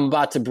now when I'm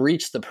about to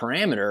breach the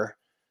parameter,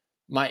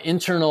 my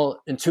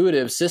internal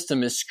intuitive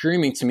system is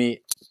screaming to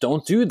me,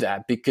 don't do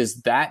that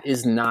because that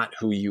is not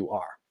who you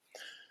are.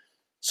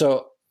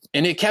 So,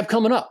 and it kept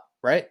coming up.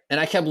 Right. And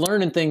I kept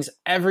learning things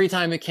every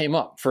time it came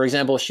up. For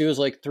example, she was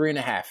like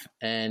 3.5.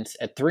 And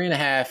at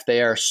 3.5,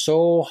 they are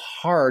so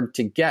hard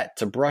to get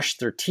to brush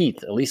their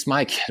teeth. At least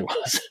my kid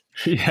was.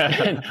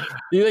 Yeah. And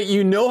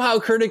you know how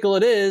critical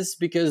it is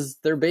because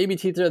their baby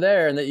teeth are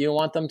there and that you don't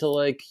want them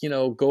to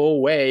go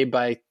away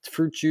by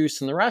fruit juice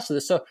and the rest of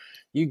this. So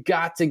you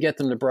got to get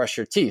them to brush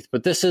your teeth.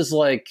 But this is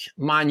like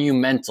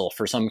monumental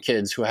for some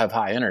kids who have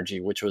high energy,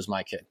 which was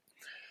my kid.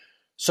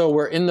 So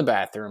we're in the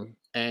bathroom.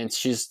 And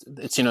so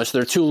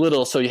they're too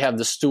little. So you have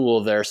the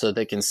stool there so that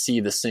they can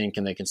see the sink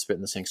and they can spit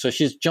in the sink. So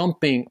she's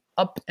jumping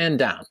up and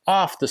down,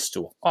 off the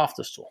stool.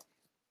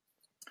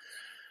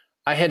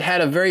 I had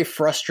a very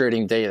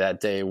frustrating day that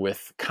day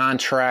with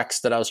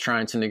contracts that I was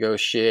trying to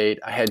negotiate.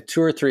 I had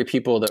 2 or 3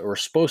 people that were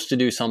supposed to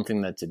do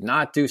something that did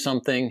not do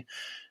something,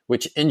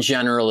 which in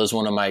general is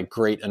one of my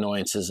great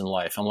annoyances in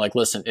life. I'm like,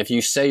 listen, if you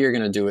say you're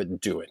going to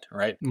do it,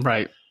 right?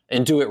 Right.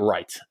 And do it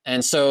right.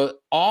 And so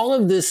all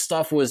of this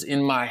stuff was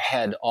in my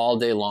head all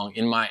day long,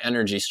 in my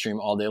energy stream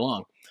all day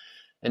long.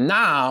 And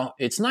now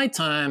it's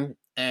nighttime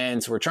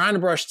and we're trying to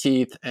brush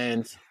teeth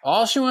and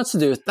all she wants to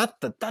do is dot,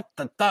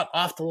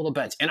 off the little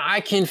bench. And I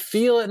can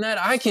feel it, Ned.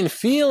 I can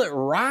feel it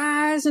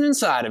rising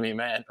inside of me,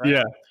 man. Right?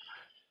 Yeah.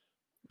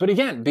 But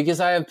again, because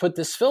I have put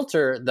this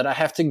filter that I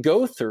have to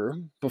go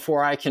through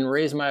before I can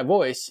raise my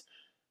voice.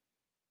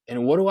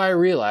 And what do I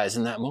realize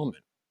in that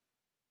moment?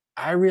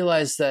 I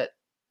realized that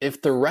if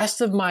the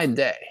rest of my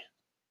day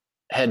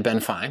had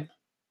been fine,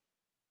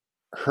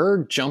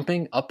 her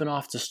jumping up and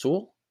off the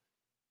stool,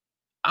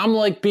 I'm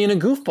like being a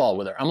goofball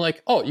with her. I'm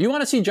like, oh, you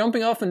want to see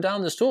jumping up and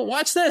down the stool?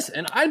 Watch this.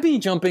 And I'd be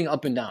jumping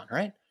up and down,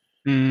 right?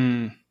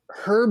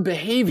 Her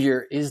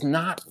behavior is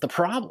not the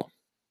problem.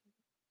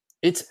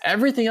 It's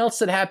everything else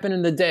that happened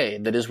in the day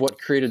that is what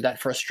created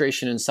that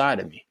frustration inside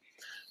of me.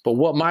 But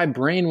what my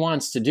brain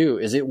wants to do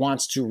is it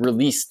wants to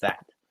release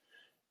that.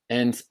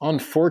 And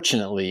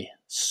unfortunately,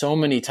 so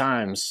many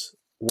times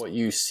what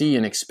you see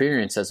and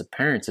experience as a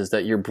parent is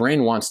that your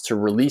brain wants to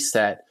release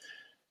that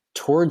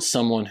towards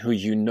someone who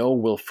you know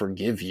will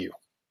forgive you.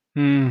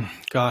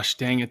 Gosh,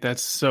 dang it.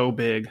 That's so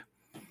big.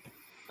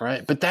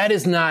 Right. But that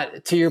is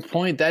not, to your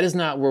point, that is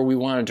not where we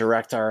want to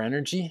direct our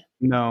energy.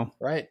 No.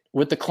 Right.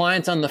 With the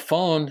client on the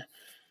phone,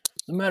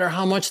 no matter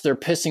how much they're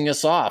pissing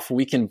us off,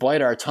 we can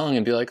bite our tongue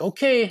and be like,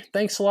 okay,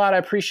 thanks a lot. I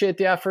appreciate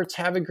the efforts.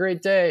 Have a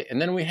great day.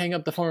 And then we hang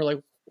up the phone. We're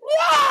like,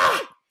 wah!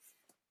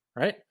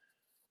 Right.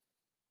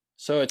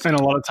 And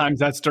a lot of times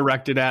that's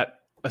directed at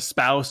a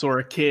spouse or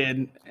a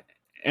kid.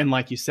 And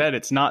like you said,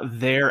 it's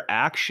not their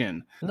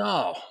action.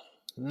 No.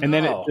 And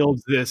then it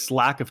builds this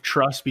lack of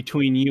trust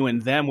between you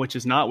and them, which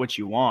is not what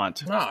you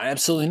want. No,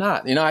 absolutely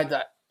not.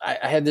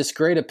 I had this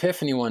great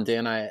epiphany one day,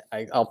 and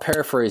I'll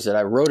paraphrase it.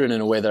 I wrote it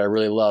in a way that I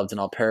really loved, and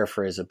I'll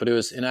paraphrase it. But it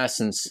was, in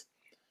essence,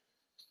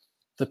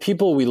 the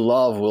people we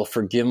love will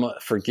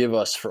forgive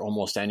us for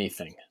almost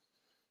anything.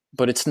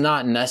 But it's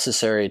not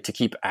necessary to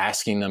keep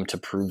asking them to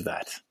prove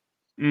that.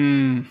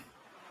 All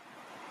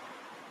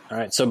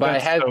right. So by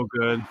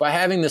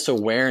having this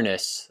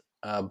awareness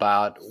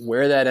about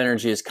where that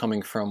energy is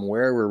coming from,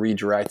 where we're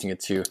redirecting it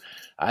to,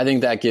 I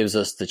think that gives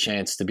us the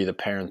chance to be the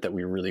parent that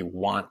we really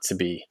want to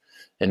be,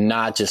 and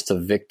not just a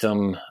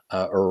victim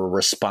or a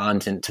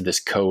respondent to this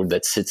code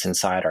that sits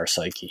inside our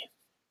psyche.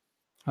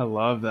 I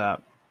love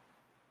that.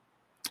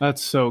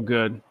 That's so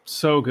good.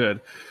 So good.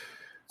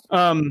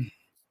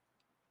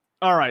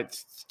 All right.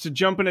 To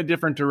jump in a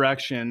different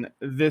direction,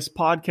 this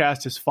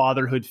podcast is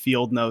Fatherhood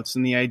Field Notes.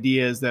 And the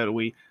idea is that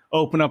we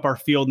open up our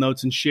field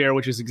notes and share,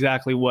 which is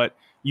exactly what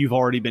you've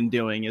already been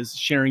doing, is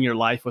sharing your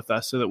life with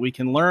us so that we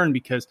can learn,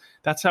 because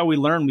that's how we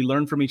learn. We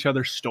learn from each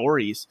other's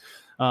stories.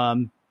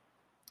 And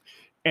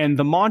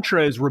the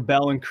mantra is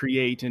rebel and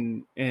create.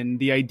 And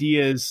the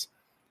idea is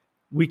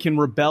we can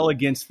rebel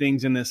against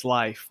things in this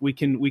life. We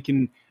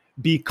can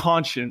be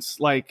conscious,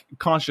 like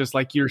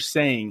you're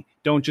saying.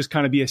 Don't just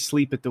kind of be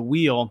asleep at the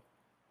wheel.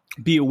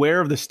 Be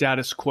aware of the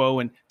status quo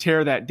and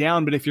tear that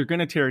down. But if you're going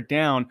to tear it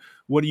down,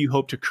 what do you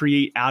hope to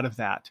create out of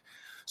that?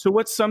 So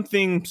what's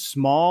something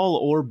small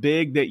or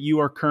big that you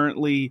are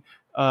currently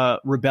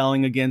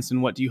rebelling against,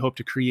 and what do you hope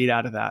to create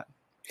out of that?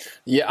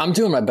 Yeah, I'm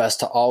doing my best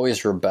to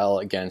always rebel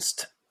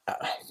against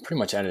pretty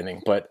much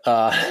anything, but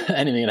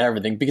anything and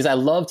everything, because I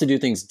love to do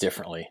things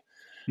differently.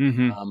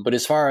 Mm-hmm. But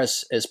as far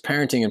as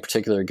parenting in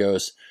particular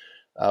goes,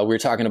 we were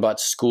talking about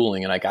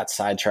schooling, and I got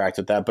sidetracked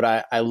with that.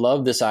 But I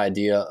love this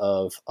idea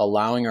of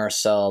allowing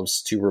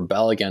ourselves to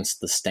rebel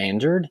against the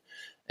standard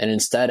and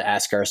instead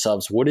ask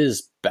ourselves, what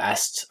is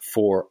best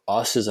for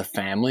us as a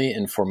family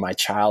and for my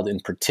child in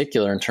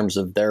particular in terms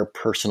of their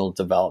personal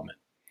development?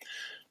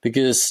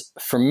 Because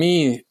for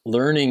me,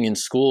 learning in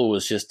school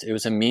it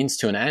was a means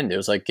to an end. It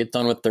was like get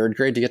done with third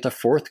grade to get to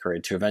fourth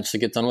grade, to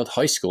eventually get done with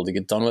high school, to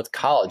get done with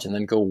college, and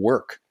then go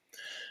work.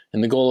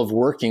 And the goal of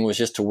working was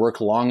just to work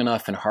long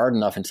enough and hard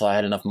enough until I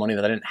had enough money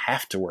that I didn't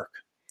have to work.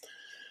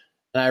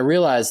 And I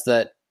realized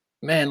that,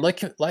 man,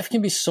 life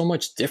can be so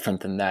much different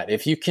than that.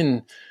 If we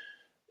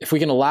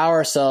can allow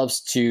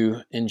ourselves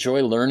to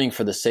enjoy learning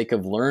for the sake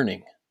of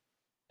learning,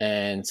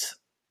 and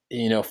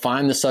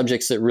find the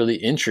subjects that really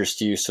interest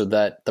you, so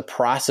that the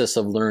process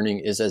of learning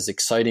is as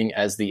exciting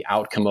as the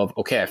outcome of,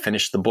 okay, I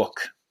finished the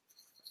book.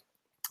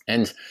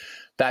 And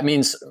that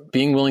means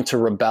being willing to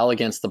rebel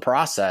against the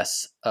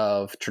process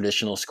of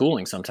traditional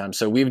schooling sometimes.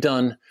 So we've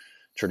done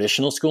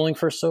traditional schooling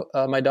for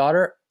my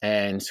daughter,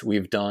 and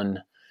we've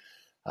done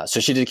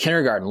so she did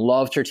kindergarten,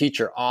 loved her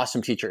teacher,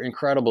 awesome teacher,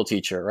 incredible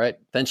teacher, right?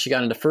 Then she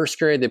got into first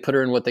grade. They put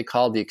her in what they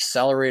call the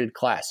accelerated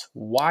class.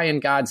 Why in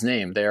God's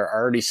name? They are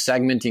already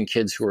segmenting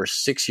kids who are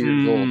 6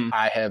 years old.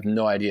 I have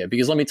no idea.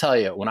 Because let me tell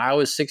you, when I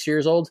was 6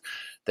 years old,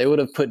 they would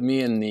have put me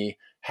in the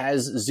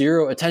has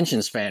zero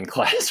attention span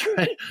class,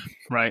 right?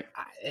 Right.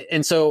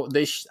 And so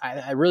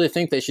I really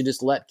think they should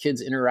just let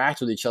kids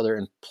interact with each other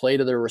and play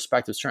to their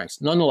respective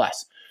strengths.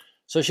 Nonetheless,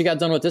 so she got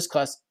done with this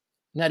class.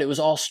 Ned, it was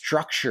all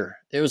structure.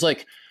 It was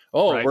like,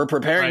 we're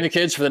preparing the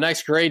kids for the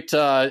next great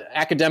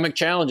academic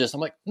challenges. I'm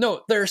like,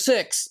 no, they're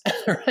 6.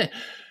 Right?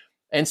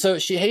 And so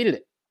she hated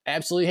it,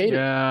 absolutely hated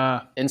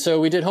it. And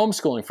so we did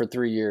homeschooling for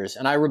 3 years.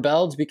 And I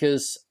rebelled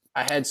because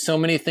I had so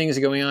many things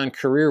going on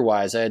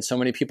career-wise. I had so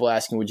many people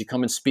asking, would you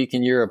come and speak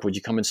in Europe? Would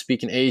you come and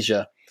speak in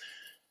Asia?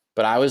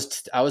 But I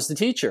was the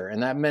teacher.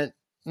 And that meant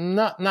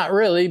not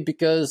really,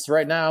 because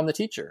right now I'm the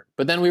teacher.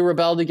 But then we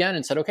rebelled again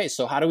and said, okay,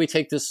 so how do we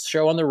take this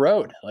show on the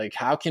road? Like,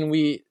 how can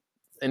we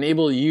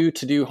enable you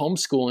to do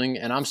homeschooling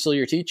and I'm still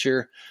your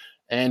teacher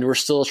and we're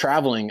still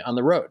traveling on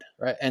the road,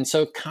 right? And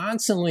so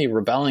constantly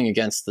rebelling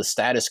against the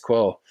status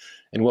quo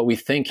and what we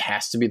think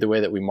has to be the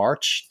way that we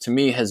march, to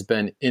me, has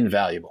been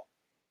invaluable.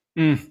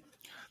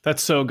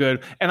 That's so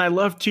good. And I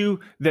love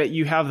too that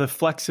you have the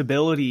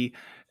flexibility,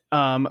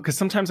 because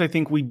sometimes I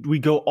think we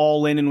go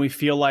all in and we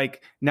feel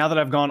like now that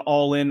I've gone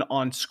all in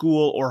on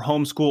school or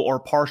homeschool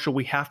or partial,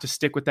 we have to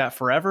stick with that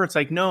forever. It's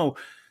like, no,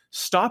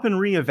 stop and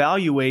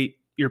reevaluate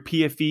your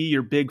PFE,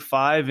 your big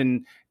 5,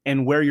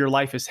 and where your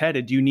life is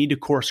headed. You need to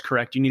course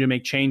correct. You need to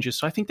make changes.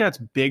 So I think that's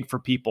big for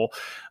people.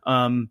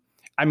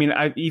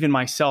 Even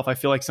myself, I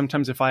feel like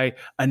sometimes if I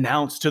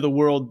announce to the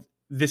world,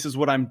 this is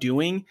what I'm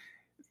doing,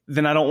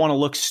 then I don't want to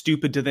look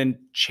stupid to then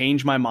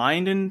change my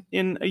mind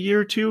in a year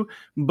or two.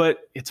 But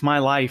it's my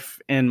life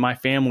and my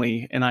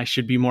family, and I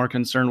should be more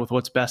concerned with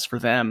what's best for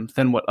them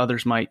than what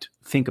others might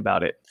think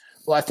about it.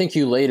 Well, I think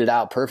you laid it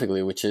out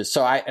perfectly, which is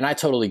I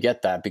totally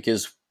get that,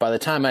 because by the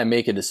time I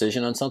make a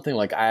decision on something,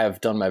 like I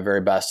have done my very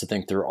best to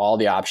think through all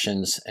the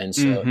options. And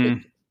so,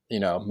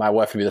 my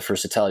wife would be the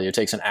first to tell you, it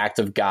takes an act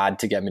of God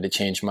to get me to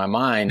change my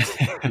mind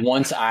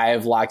once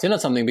I've locked in on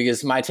something,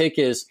 because my take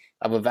is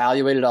I've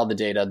evaluated all the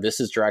data. This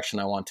is direction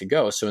I want to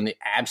go. So in the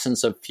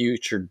absence of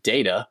future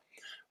data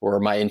or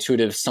my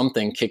intuitive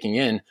something kicking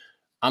in,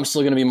 I'm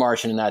still going to be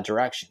marching in that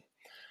direction.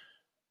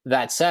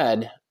 That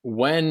said,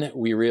 when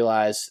we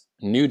realize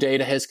new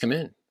data has come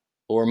in,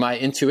 or my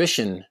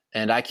intuition,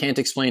 and I can't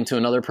explain to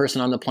another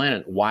person on the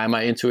planet why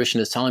my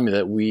intuition is telling me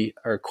that we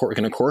are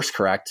going to course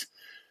correct,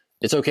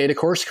 it's okay to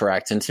course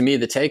correct. And to me,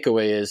 the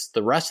takeaway is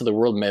the rest of the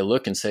world may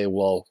look and say,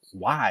 well,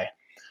 why?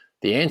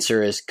 The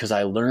answer is because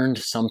I learned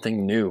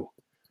something new.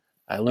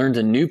 I learned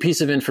a new piece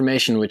of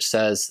information which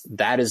says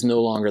that is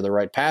no longer the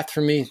right path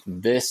for me.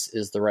 This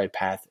is the right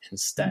path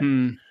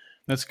instead.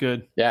 That's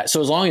good. Yeah. So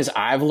as long as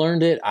I've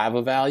learned it, I've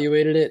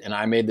evaluated it, and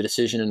I made the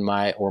decision in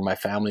my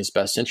family's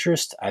best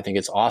interest, I think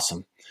it's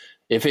awesome.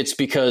 If it's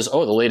because, the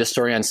latest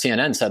story on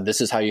CNN said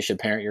this is how you should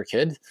parent your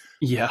kid,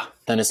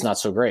 then it's not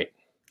so great.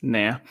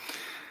 Nah.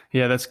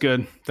 Yeah, that's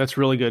good. That's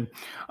really good.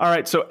 All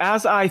right. So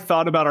as I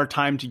thought about our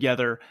time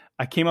together,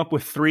 I came up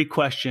with 3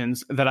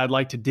 questions that I'd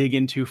like to dig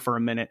into for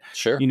a minute.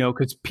 Sure.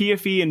 Because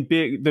PFE and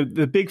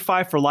the Big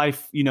 5 for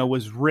Life,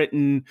 was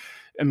written.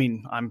 I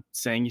mean, I'm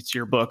saying it's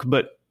your book,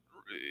 but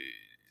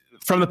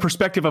from the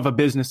perspective of a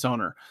business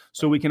owner.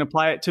 So we can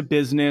apply it to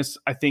business.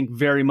 I think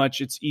very much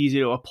it's easy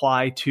to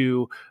apply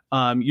to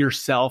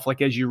yourself.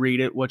 Like as you read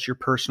it, what's your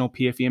personal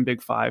PFE and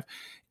Big Five?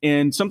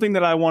 And something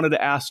that I wanted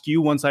to ask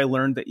you once I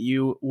learned that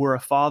you were a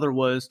father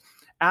was,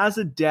 as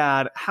a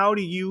dad, how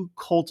do you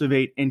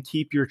cultivate and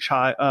keep your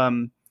child,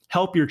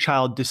 help your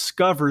child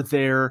discover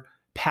their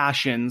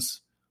passions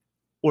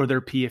or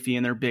their PFE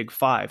and their Big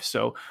Five?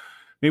 So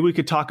maybe we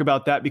could talk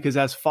about that, because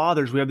as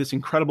fathers, we have this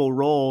incredible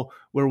role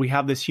where we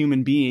have this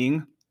human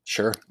being.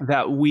 Sure.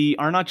 That we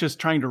are not just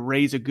trying to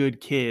raise a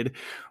good kid.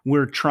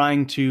 We're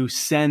trying to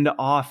send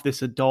off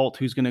this adult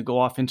who's going to go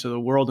off into the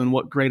world. And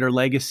what greater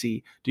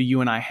legacy do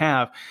you and I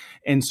have?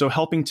 And so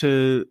helping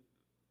to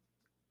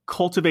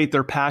cultivate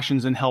their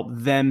passions and help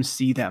them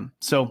see them.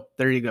 So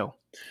there you go.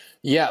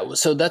 Yeah.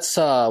 So that's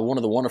one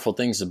of the wonderful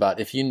things about,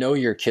 if you know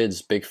your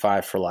kid's Big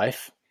Five for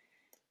life,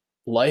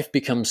 life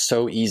becomes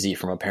so easy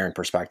from a parent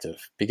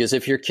perspective. Because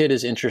if your kid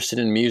is interested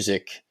in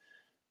music,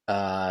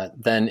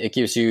 then it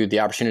gives you the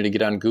opportunity to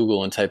get on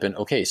Google and type in,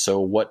 okay, so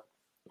what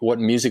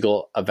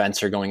musical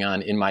events are going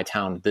on in my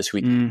town this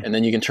week? And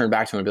then you can turn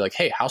back to them and be like,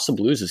 hey, House of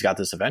Blues has got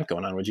this event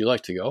going on. Would you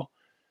like to go?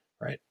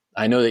 Right.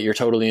 I know that you're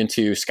totally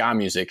into ska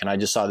music, and I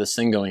just saw this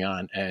thing going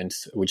on, and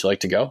would you like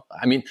to go?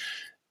 I mean,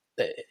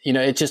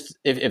 it just,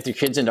 if the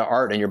kid's into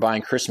art and you're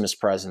buying Christmas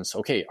presents,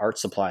 okay, art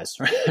supplies,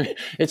 right?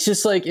 It's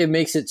just like, it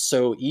makes it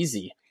so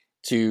easy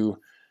to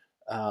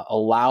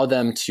allow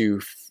them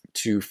to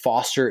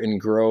foster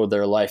and grow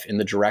their life in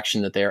the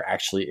direction that they are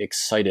actually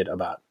excited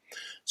about.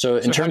 So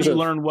in terms of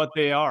learn what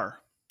they are.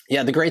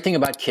 Yeah. The great thing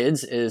about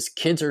kids is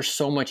kids are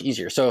so much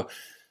easier. So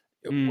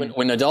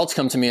when adults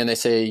come to me and they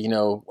say,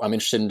 I'm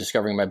interested in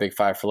discovering my Big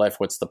Five for life,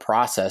 what's the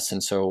process?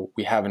 And so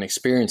we have an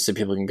experience that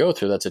people can go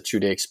through. That's a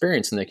 2-day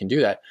experience, and they can do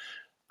that.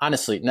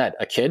 Honestly, Ned,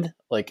 a kid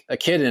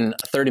in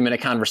a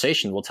 30-minute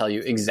conversation will tell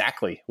you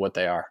exactly what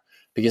they are,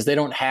 because they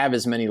don't have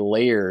as many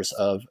layers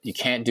of, you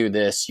can't do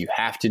this, you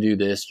have to do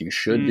this, you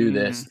should do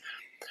this.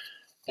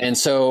 And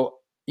so,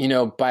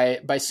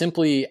 by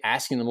simply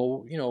asking them,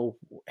 well,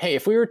 hey,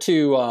 if we were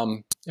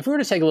to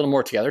take a little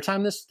more together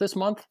time this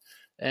month,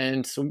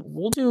 and so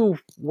we'll do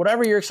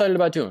whatever you're excited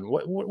about doing,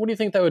 what do you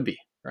think that would be?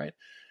 Right.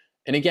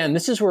 And again,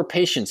 this is where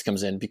patience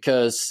comes in,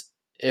 because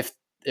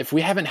if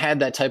we haven't had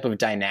that type of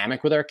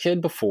dynamic with our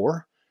kid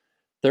before,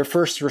 their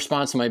first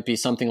response might be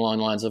something along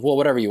the lines of, well,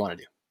 whatever you want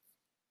to do.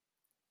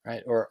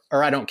 Right. Or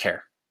I don't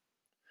care.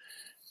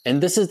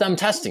 And this is them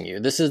testing you.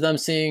 This is them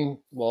seeing,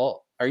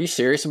 well, are you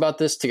serious about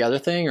this together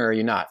thing, or are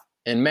you not?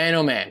 And man,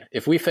 oh man,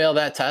 if we fail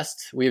that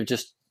test, we have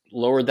just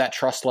lowered that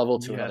trust level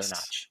to another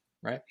notch.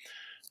 Right.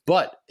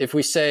 But if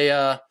we say,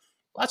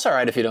 that's all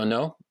right if you don't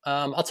know,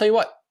 I'll tell you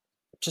what,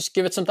 just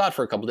give it some thought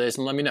for a couple of days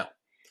and let me know.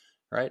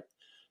 Right.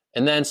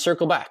 And then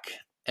circle back.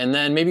 And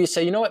then maybe you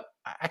say, you know what,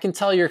 I can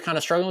tell you're kind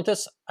of struggling with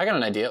this. I got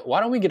an idea.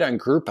 Why don't we get on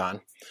Groupon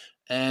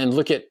and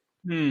look at,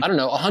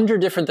 100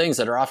 different things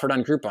that are offered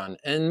on Groupon,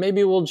 and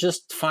maybe we'll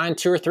just find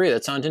 2 or 3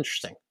 that sound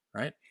interesting.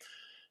 Right.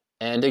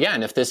 And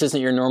again, if this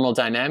isn't your normal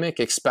dynamic,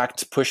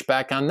 expect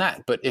pushback on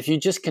that. But if you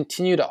just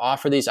continue to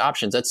offer these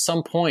options, at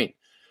some point,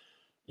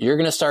 you're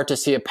going to start to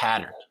see a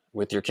pattern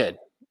with your kid.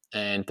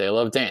 And they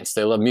love dance.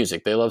 They love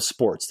music. They love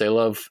sports. They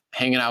love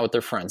hanging out with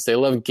their friends. They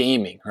love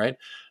gaming, right?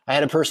 I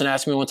had a person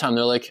ask me one time,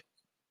 they're like,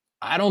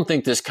 I don't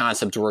think this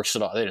concept works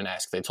at all. They didn't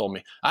ask, they told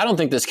me, I don't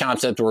think this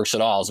concept works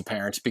at all as a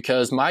parent,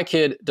 because my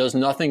kid does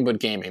nothing but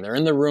gaming. They're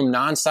in the room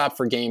nonstop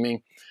for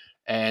gaming.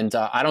 And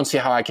I don't see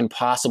how I can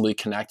possibly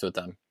connect with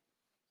them.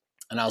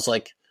 And I was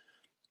like,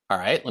 all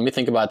right, let me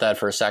think about that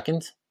for a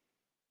second.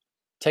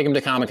 Take them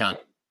to Comic-Con.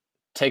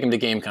 Take them to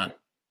GameCon.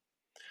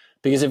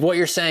 Because if what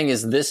you're saying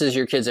is this is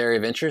your kid's area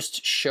of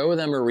interest, show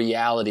them a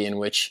reality in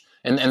which,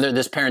 and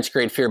this parent's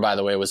great fear, by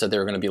the way, was that they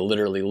were going to be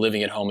literally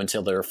living at home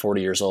until they were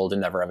 40 years old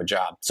and never have a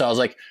job. So I was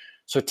like,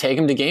 so take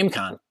them to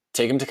GameCon,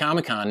 take them to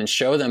Comic-Con, and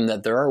show them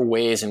that there are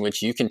ways in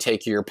which you can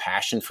take your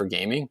passion for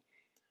gaming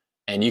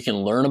and you can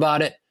learn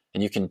about it,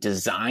 and you can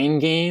design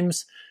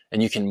games,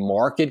 and you can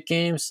market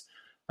games.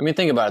 I mean,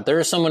 think about it. There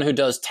is someone who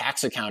does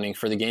tax accounting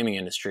for the gaming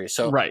industry.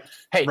 So,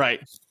 hey,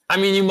 I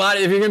mean,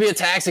 if you're going to be a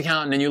tax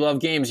accountant and you love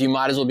games, you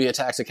might as well be a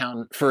tax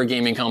accountant for a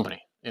gaming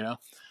company,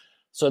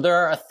 So there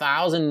are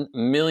 1,000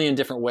 million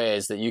different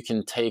ways that you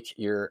can take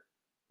your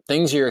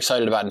things you're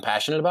excited about and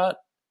passionate about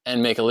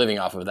and make a living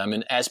off of them.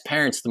 And as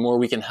parents, the more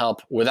we can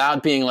help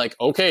without being like,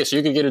 okay, so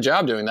you could get a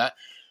job doing that,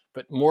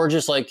 but more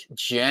just like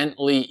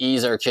gently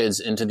ease our kids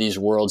into these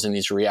worlds and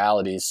these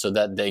realities so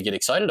that they get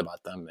excited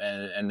about them.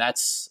 And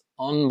that's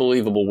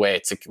unbelievable way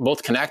to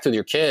both connect with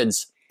your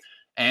kids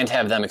and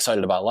have them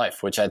excited about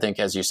life, which I think,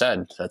 as you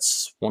said,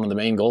 that's one of the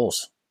main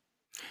goals.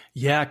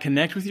 Yeah,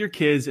 connect with your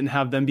kids and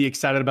have them be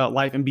excited about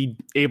life and be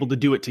able to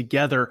do it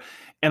together.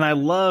 And I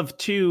love,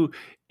 too,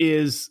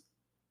 is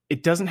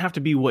it doesn't have to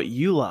be what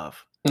you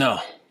love.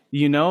 No.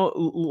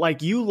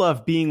 Like you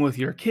love being with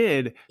your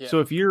kid. Yeah.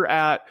 So if you're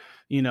at,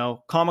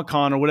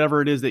 Comic-Con or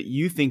whatever it is that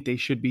you think they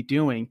should be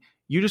doing,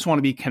 you just want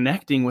to be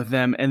connecting with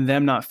them and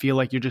them not feel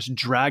like you're just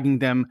dragging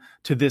them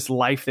to this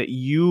life that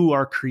you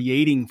are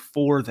creating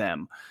for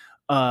them.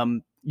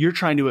 you're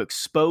trying to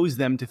expose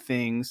them to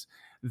things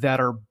that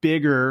are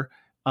bigger,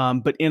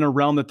 but in a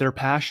realm that they're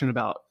passionate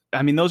about.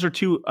 I mean, those are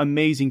two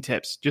amazing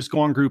tips. Just go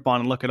on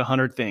Groupon and look at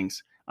 100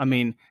 things. I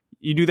mean,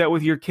 you do that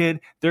with your kid,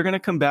 they're going to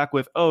come back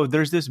with, oh,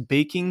 there's this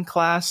baking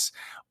class,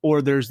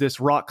 or there's this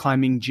rock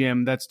climbing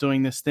gym that's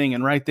doing this thing.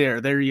 And right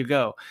there you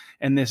go.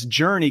 And this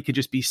journey could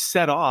just be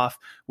set off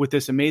with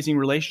this amazing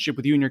relationship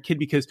with you and your kid,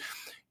 because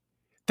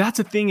that's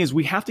the thing, is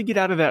we have to get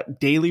out of that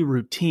daily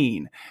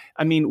routine.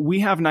 I mean, we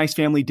have nice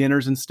family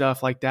dinners and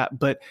stuff like that,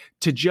 but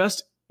to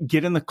just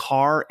get in the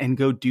car and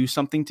go do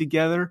something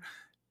together,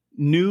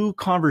 new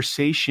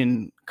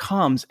conversation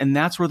comes, and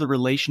that's where the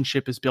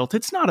relationship is built.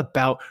 It's not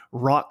about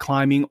rock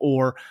climbing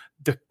or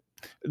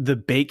the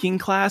baking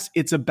class.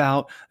 It's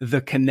about the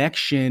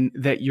connection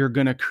that you're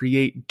going to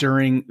create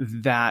during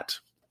that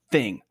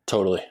thing.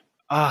 Totally.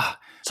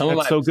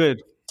 So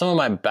good. Some of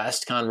my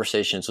best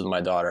conversations with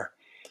my daughter,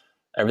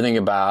 everything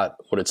about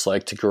what it's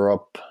like to grow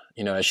up,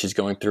 as she's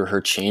going through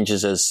her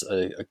changes as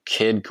a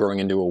kid growing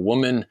into a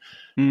woman,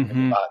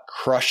 about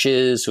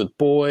crushes with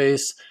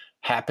boys,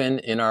 happen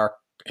in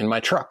my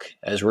truck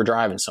as we're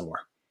driving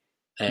somewhere,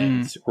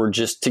 and we're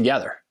just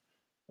together.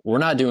 We're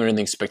not doing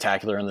anything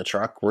spectacular in the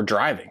truck. We're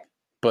driving,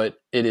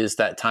 but it is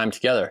that time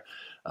together.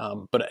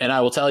 And I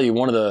will tell you,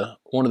 one of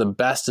the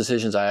best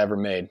decisions I ever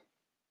made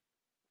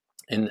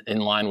in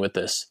line with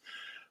this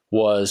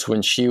was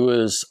when she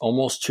was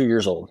almost 2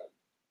 years old,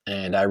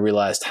 and I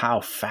realized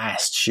how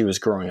fast she was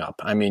growing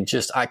up. I mean,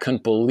 I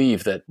couldn't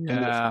believe that 2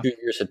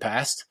 years had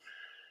passed.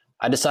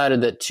 I decided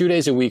that 2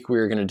 days a week we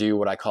were going to do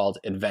what I called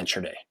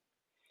Adventure Day.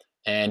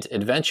 And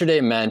Adventure Day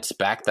meant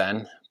back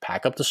then,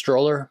 pack up the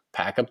stroller,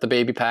 pack up the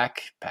baby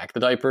pack the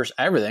diapers,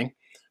 everything,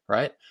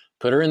 right?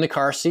 Put her in the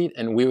car seat,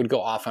 and we would go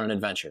off on an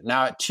adventure.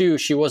 Now at 2,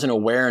 she wasn't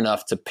aware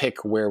enough to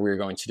pick where we were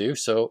going to do,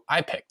 so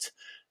I picked.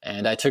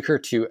 And I took her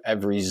to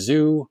every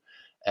zoo,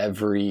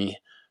 every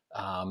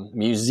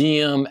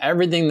museum,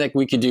 everything that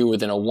we could do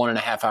within a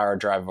 1.5 hour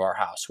drive of our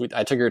house.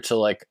 I took her to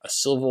like a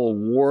Civil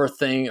War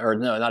thing, or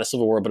no, not a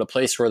Civil War, but a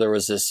place where there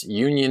was this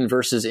Union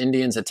versus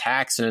Indians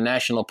attacks in a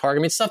national park.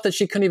 I mean, stuff that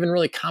she couldn't even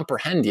really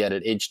comprehend yet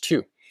at age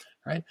 2,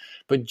 right?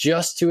 But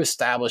just to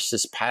establish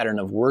this pattern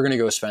of, we're going to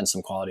go spend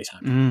some quality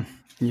time.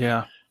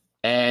 Yeah.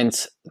 And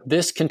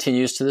this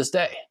continues to this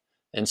day.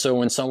 And so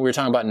when we were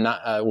talking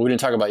about, we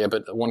didn't talk about yet,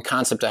 but one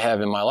concept I have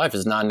in my life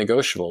is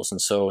non-negotiables.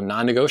 And so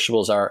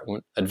non-negotiables are,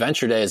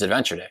 Adventure Day is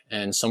Adventure Day.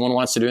 And someone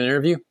wants to do an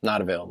interview,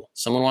 not available.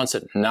 Someone wants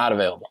it, not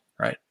available,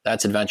 right?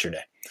 That's Adventure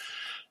Day.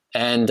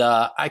 And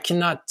I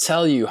cannot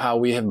tell you how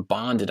we have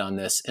bonded on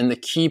this. And the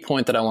key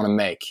point that I want to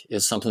make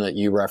is something that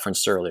you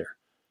referenced earlier.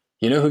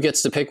 You know who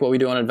gets to pick what we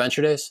do on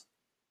Adventure Days?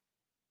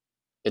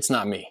 It's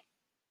not me,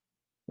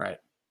 right?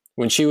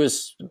 When she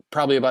was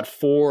probably about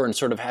 4 and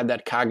sort of had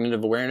that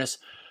cognitive awareness,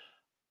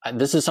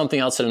 this is something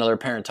else that another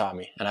parent taught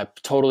me, and I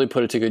totally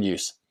put it to good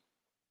use.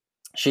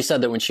 She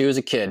said that when she was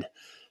a kid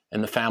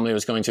and the family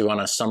was going to go on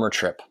a summer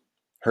trip,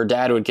 her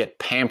dad would get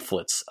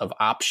pamphlets of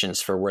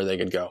options for where they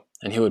could go,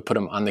 and he would put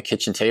them on the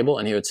kitchen table,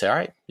 and he would say, all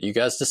right, you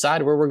guys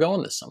decide where we're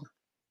going this summer.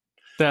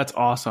 That's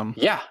awesome.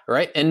 Yeah,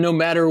 right? And no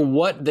matter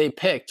what they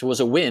picked was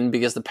a win,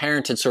 because the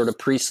parent had sort of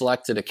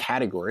pre-selected a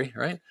category,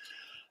 right?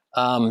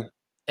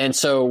 And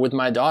so with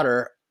my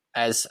daughter,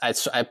 as I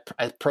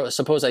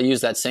suppose I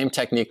used that same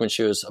technique when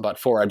she was about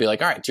 4. I'd be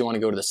like, all right, do you want to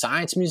go to the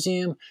science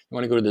museum? You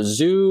want to go to the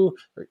zoo?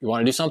 Or you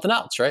want to do something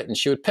else, right? And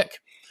she would pick.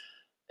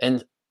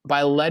 And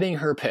by letting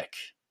her pick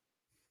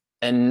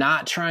and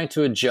not trying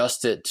to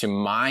adjust it to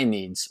my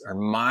needs or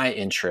my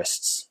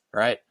interests,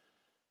 right?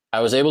 I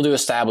was able to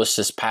establish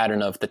this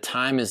pattern of, the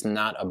time is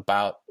not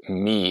about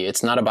me.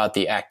 It's not about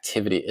the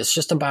activity. It's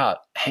just about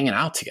hanging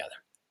out together.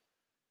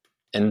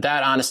 And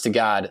that, honest to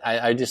God,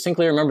 I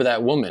distinctly remember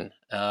that woman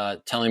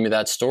telling me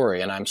that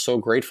story. And I'm so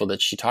grateful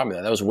that she taught me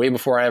that. That was way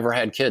before I ever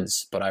had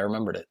kids, but I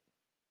remembered it.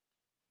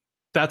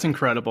 That's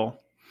incredible.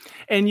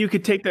 And you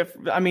could take that,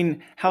 I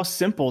mean, how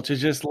simple to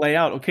just lay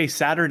out, okay,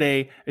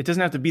 Saturday, it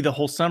doesn't have to be the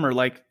whole summer.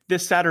 Like,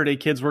 this Saturday,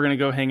 kids, we're going to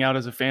go hang out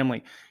as a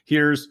family.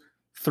 Here's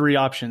 3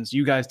 options.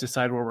 You guys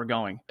decide where we're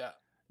going.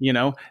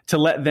 Yeah. To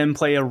let them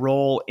play a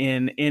role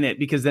in it,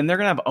 because then they're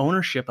going to have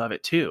ownership of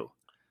it too.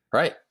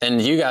 Right. And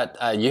you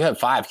have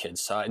 5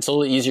 kids. It's a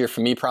little easier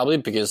for me probably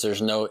because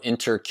there's no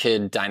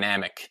inter-kid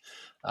dynamic.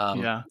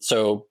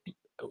 So,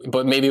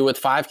 but maybe with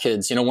 5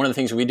 kids, one of the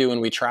things we do when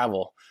we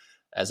travel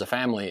as a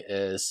family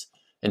is,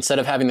 instead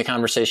of having the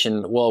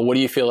conversation, well, what do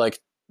you feel like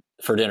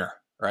for dinner?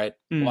 Right.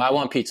 Well, I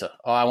want pizza.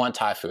 Oh, I want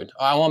Thai food.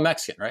 Oh, I want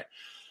Mexican. Right.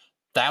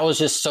 That was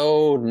just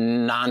so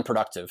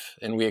non-productive.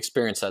 And we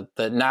experienced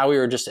that now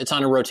it's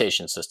on a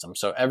rotation system.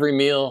 So every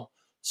meal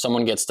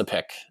someone gets to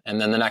pick, and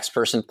then the next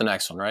person, the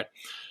next one. Right.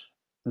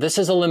 This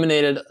has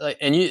eliminated,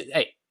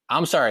 hey,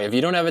 I'm sorry, if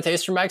you don't have a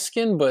taste for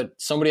Mexican, but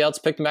somebody else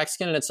picked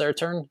Mexican and it's their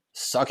turn,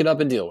 suck it up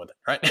and deal with it,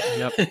 right?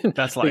 Yep,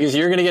 that's life. Because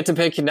you're going to get to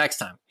pick next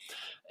time.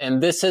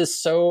 And this has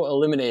so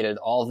eliminated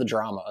all the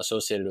drama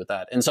associated with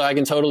that. And so I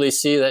can totally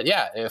see that,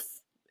 yeah,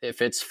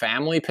 if it's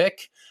family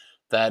pick,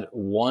 that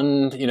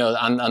one,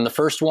 on the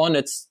first one,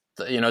 it's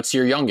it's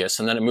your youngest,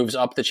 and then it moves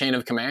up the chain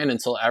of command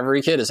until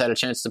every kid has had a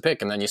chance to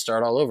pick, and then you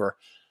start all over.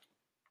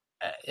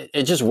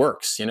 It just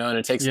works, and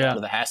it takes a lot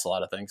of the hassle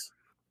out of things.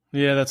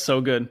 Yeah, that's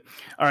so good.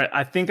 All right.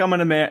 I think I'm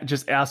going to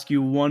just ask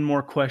you one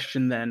more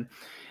question then.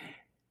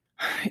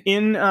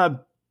 In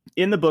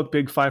the book,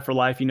 Big Five for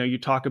Life, you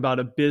talk about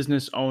a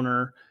business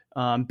owner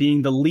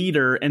being the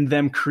leader and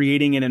them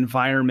creating an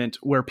environment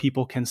where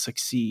people can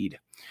succeed.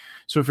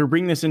 So if we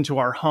bring this into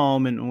our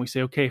home and we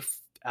say, okay,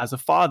 as a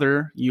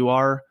father, you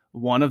are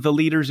one of the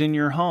leaders in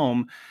your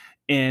home.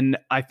 And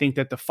I think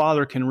that the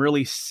father can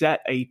really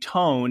set a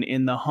tone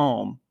in the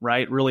home,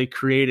 right? Really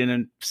create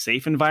a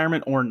safe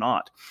environment or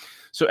not.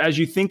 So as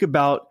you think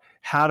about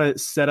how to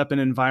set up an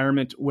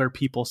environment where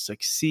people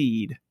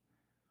succeed,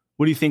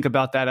 what do you think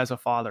about that as a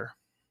father?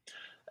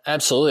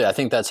 Absolutely. I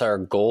think that's our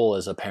goal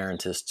as a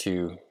parent, is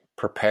to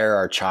prepare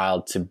our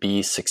child to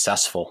be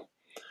successful.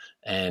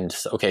 And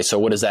okay, so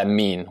what does that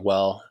mean?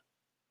 Well,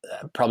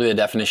 probably the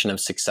definition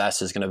of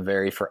success is going to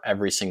vary for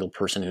every single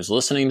person who's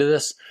listening to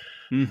this.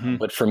 Mm-hmm.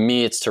 But for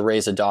me, it's to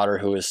raise a daughter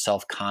who is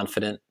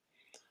self-confident,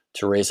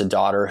 to raise a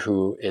daughter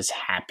who is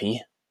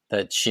happy,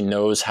 that she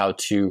knows how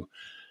to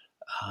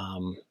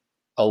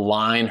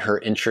align her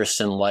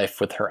interests in life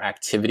with her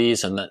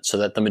activities, and so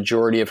that the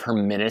majority of her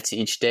minutes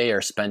each day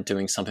are spent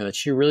doing something that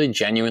she really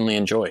genuinely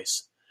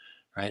enjoys,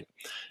 right?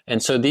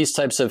 And so these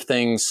types of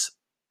things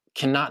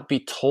cannot be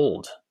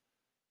told,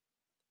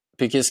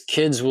 because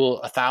kids will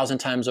 1,000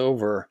 times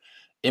over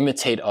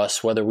imitate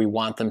us whether we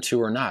want them to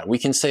or not. We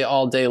can say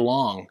all day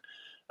long,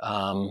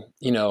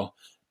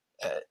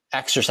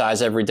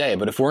 exercise every day,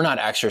 but if we're not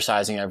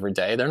exercising every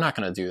day, they're not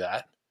going to do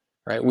that.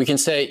 Right? We can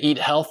say eat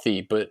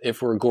healthy, but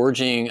if we're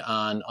gorging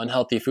on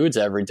unhealthy foods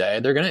every day,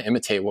 they're going to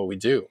imitate what we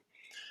do.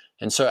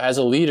 And so as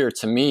a leader,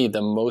 to me,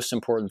 the most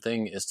important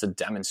thing is to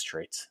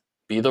demonstrate.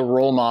 Be the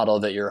role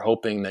model that you're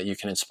hoping that you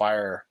can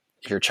inspire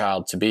your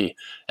child to be.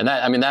 And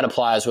that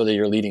applies whether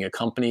you're leading a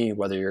company,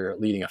 whether you're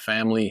leading a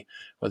family,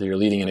 whether you're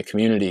leading in a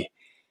community.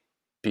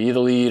 Be the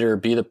leader,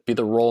 be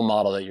the role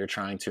model that you're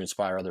trying to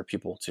inspire other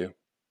people to.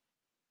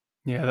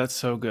 Yeah, that's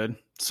so good.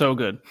 So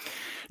good.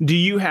 Do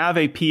you have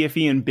a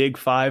PFE and Big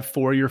Five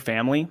for your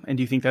family? And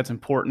do you think that's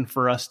important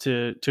for us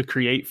to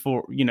create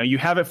for, you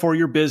have it for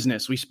your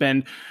business. We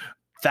spend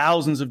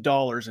thousands of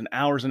dollars and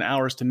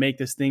hours to make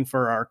this thing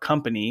for our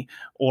company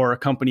or a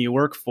company you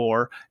work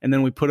for. And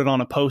then we put it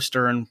on a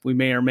poster and we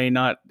may or may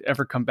not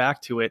ever come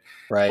back to it.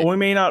 Right. Or we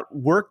may not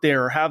work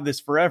there or have this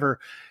forever.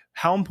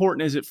 How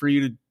important is it for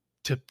you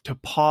to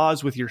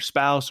pause with your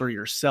spouse or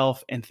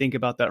yourself and think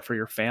about that for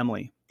your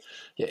family?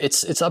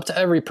 It's up to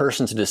every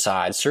person to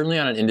decide. Certainly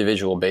on an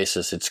individual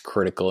basis, it's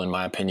critical, in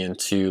my opinion,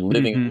 to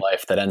living a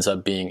life that ends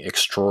up being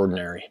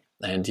extraordinary.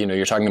 And,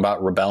 you're talking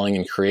about rebelling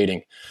and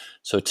creating.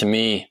 So to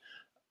me,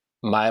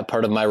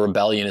 part of my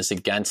rebellion is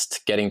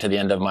against getting to the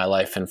end of my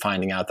life and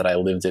finding out that I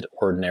lived it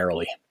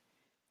ordinarily.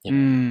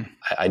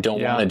 I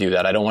don't want to do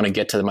that. I don't want to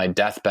get to my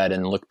deathbed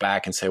and look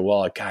back and say,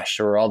 well, gosh,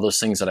 there were all those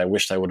things that I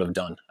wished I would have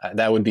done.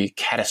 That would be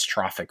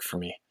catastrophic for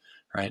me,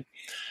 right?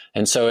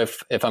 And so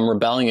if I'm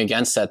rebelling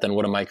against that, then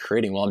what am I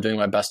creating? Well, I'm doing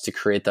my best to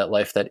create that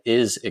life that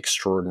is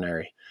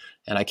extraordinary.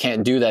 And I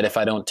can't do that if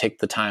I don't take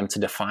the time to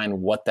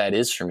define what that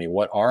is for me.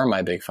 What are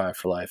my Big Five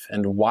for life?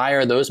 And why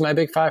are those my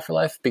Big Five for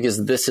life?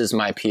 Because this is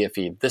my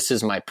PFE. This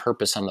is my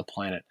purpose on the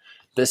planet.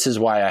 This is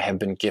why I have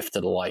been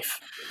gifted a life.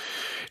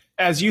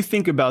 As you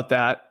think about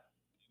that,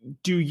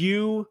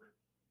 this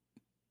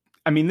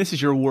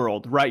is your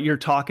world, right? You're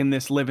talking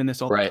this, living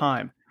this all the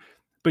time.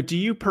 But do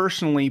you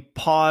personally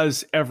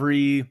pause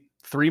every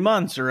 3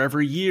 months or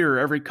every year,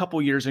 every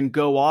couple years, and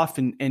go off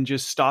and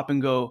just stop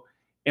and go,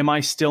 am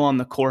I still on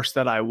the course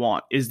that I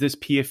want? Is this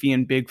PFE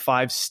and Big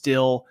Five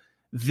still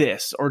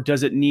this, or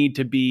does it need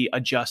to be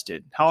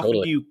adjusted? How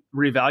often do you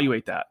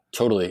reevaluate that?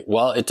 Totally.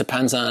 Well, it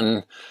depends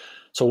on,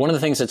 so one of the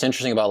things that's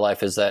interesting about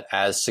life is that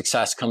as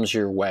success comes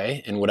your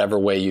way, in whatever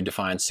way you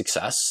define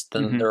success,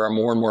 then there are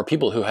more and more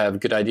people who have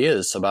good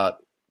ideas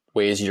about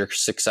ways your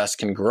success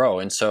can grow.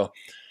 And so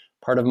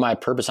part of my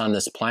purpose on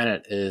this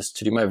planet is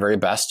to do my very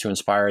best to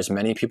inspire as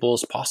many people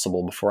as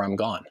possible before I'm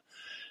gone.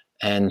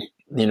 And,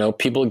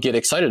 people get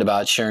excited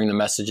about sharing the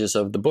messages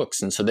of the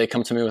books. And so they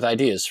come to me with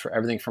ideas for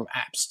everything from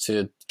apps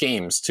to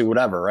games to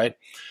whatever, right?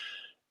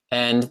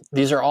 And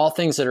these are all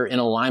things that are in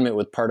alignment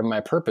with part of my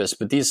purpose,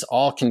 but these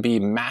all can be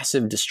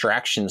massive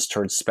distractions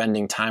towards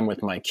spending time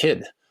with my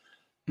kid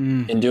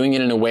and doing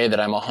it in a way that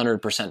I'm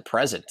 100%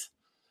 present.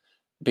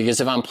 Because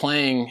if I'm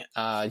playing,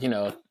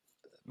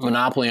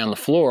 Monopoly on the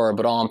floor,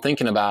 but all I'm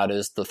thinking about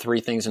is the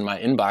 3 things in my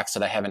inbox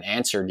that I haven't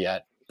answered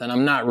yet, then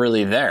I'm not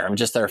really there. I'm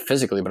just there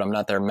physically, but I'm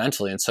not there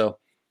mentally. And so,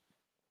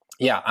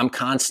 I'm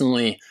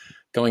constantly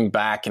going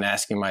back and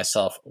asking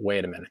myself,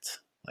 wait a minute,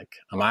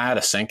 am I out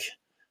of sync?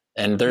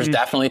 And there's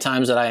definitely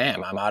times that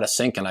I'm out of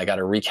sync and I got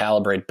to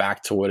recalibrate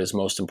back to what is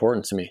most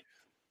important to me.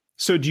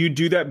 So do you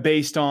do that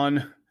based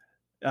on,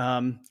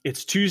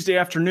 it's Tuesday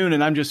afternoon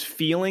and I'm just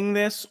feeling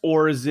this,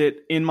 or is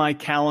it in my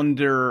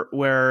calendar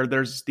where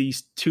there's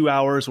these 2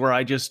 hours where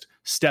I just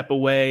step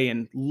away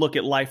and look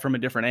at life from a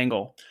different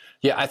angle?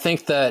 Yeah, I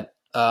think that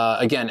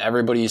Again,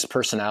 everybody's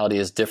personality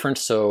is different.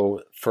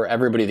 So for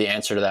everybody, the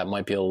answer to that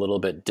might be a little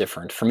bit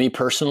different. For me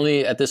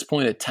personally, at this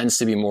point, it tends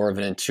to be more of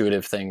an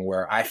intuitive thing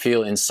where I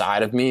feel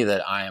inside of me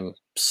that I am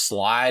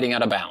sliding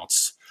out of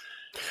bounds.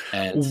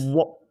 And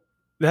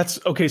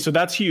that's okay. So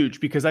that's huge,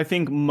 because I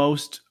think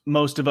most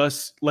of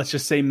us, let's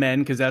just say men,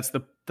 because that's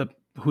the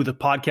who the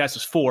podcast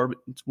is for, but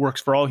it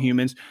works for all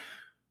humans.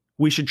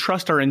 We should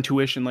trust our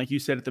intuition, like you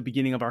said at the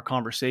beginning of our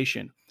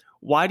conversation.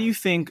 Why do you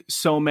think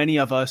so many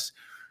of us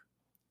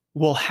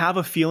will have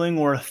a feeling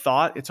or a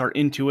thought? It's our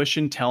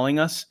intuition telling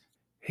us,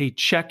 hey,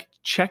 check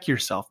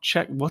yourself,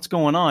 check what's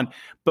going on.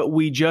 But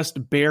we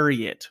just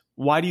bury it.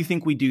 Why do you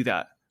think we do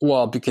that?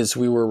 Well, because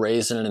we were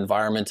raised in an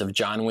environment of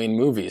John Wayne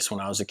movies when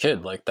I was a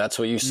kid. Like, that's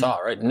what you saw,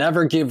 right?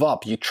 Never give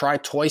up. You try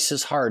twice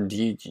as hard.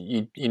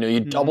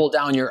 You double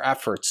down your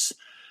efforts.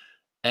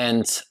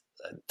 And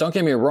don't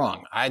get me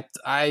wrong,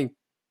 I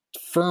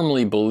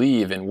firmly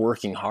believe in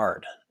working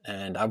hard.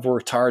 And I've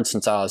worked hard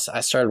since I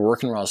started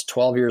working when I was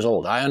 12 years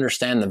old. I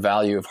understand the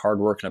value of hard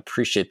work and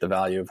appreciate the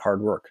value of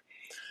hard work.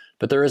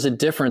 But there is a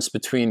difference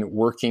between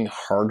working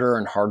harder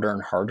and harder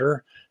and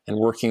harder and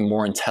working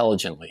more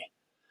intelligently.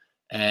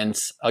 And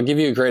I'll give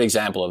you a great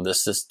example of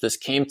this. This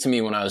came to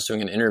me when I was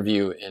doing an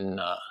interview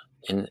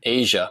in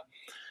Asia.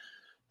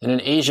 And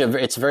in Asia,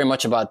 it's very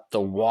much about the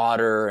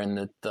water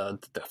and the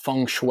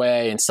feng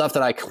shui and stuff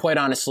that I quite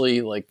honestly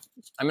like.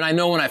 I mean, I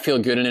know when I feel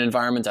good in an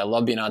environment, I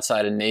love being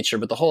outside in nature,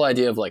 but the whole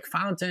idea of like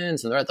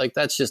fountains and like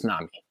that's just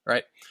not me,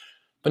 right?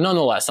 But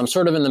nonetheless, I'm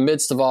sort of in the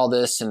midst of all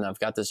this, and I've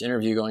got this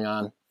interview going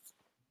on.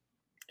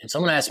 And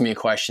someone asked me a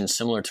question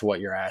similar to what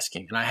you're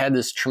asking, and I had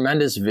this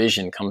tremendous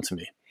vision come to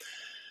me.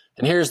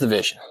 And here's the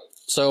vision.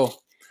 So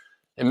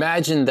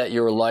imagine that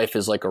your life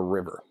is like a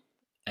river.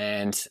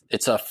 And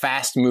it's a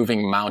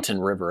fast-moving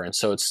mountain river. And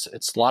so it's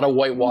a lot of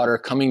white water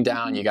coming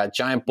down. You got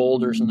giant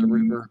boulders in the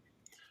river.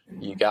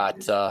 You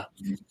got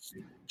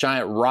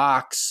giant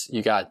rocks.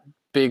 You got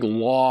big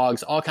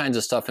logs, all kinds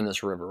of stuff in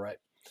this river, right?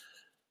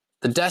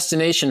 The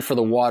destination for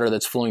the water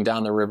that's flowing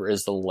down the river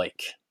is the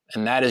lake.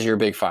 And that is your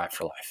big five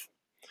for life.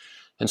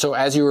 And so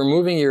as you are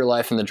moving your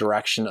life in the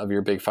direction of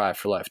your big five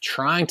for life,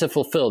 trying to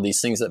fulfill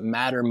these things that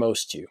matter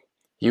most to you,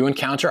 you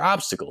encounter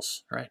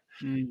obstacles, right?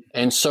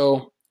 And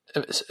so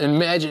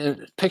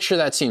picture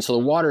that scene. So the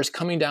water is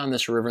coming down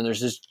this river and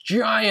there's this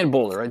giant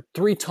boulder, right?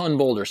 3-ton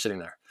boulder sitting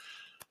there.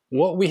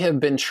 What we have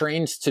been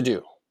trained to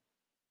do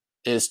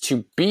is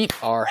to beat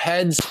our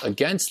heads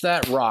against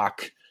that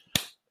rock,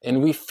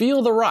 and we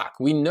feel the rock.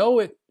 We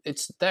know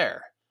it's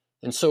there.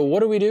 And so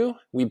what do?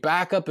 We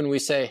back up and we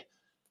say,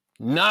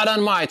 not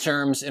on my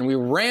terms, and we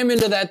ram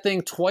into that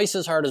thing twice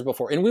as hard as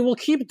before. And we will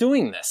keep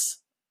doing this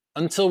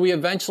until we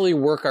eventually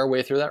work our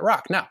way through that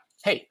rock. Now,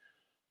 hey,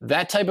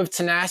 that type of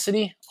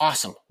tenacity,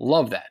 awesome.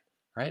 Love that,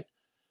 right?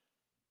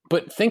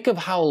 But think of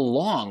how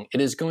long it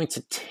is going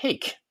to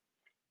take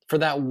for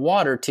that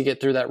water to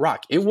get through that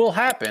rock. It will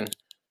happen,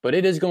 but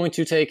it is going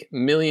to take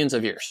millions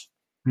of years.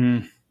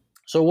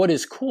 So what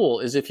is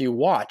cool is if you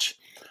watch,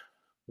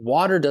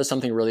 water does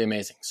something really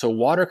amazing. So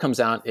water comes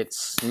down, it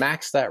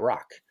smacks that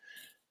rock.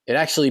 It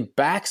actually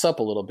backs up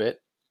a little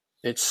bit.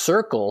 It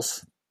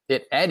circles,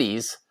 it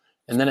eddies,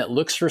 and then it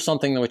looks for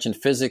something which in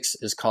physics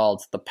is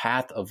called the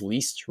path of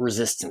least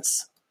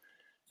resistance.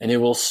 And it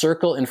will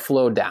circle and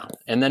flow down.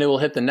 And then it will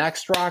hit the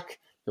next rock.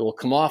 It will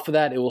come off of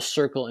that. It will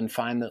circle and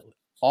find that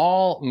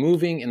all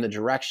moving in the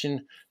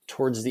direction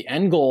towards the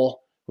end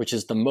goal, which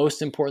is the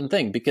most important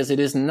thing, because it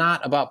is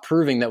not about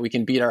proving that we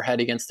can beat our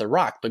head against the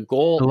rock. The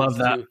goal is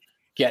to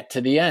get to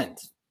the end.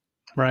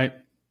 Right.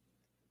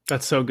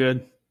 That's so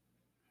good.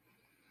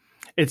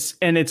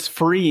 It's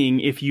freeing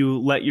if you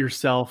let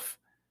yourself,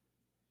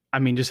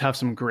 just have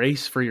some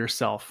grace for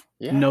yourself.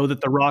 Yeah. Know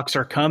that the rocks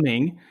are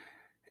coming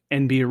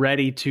and be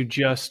ready to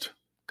just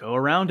go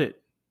around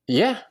it.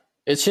 Yeah.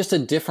 It's just a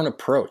different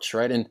approach,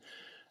 right? And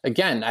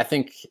again, I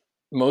think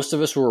most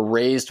of us were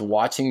raised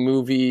watching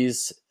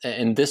movies,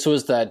 and this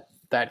was that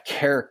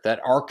character, that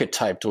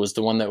archetype was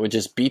the one that would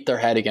just beat their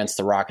head against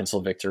the rock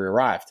until victory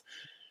arrived.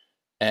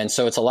 And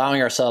so it's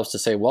allowing ourselves to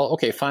say, well,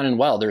 okay, fine and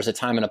well, there's a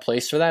time and a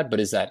place for that, but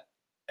is that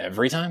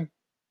every time?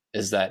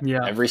 Is that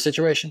every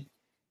situation?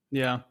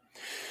 Yeah.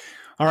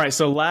 All right.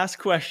 So last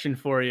question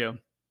for you.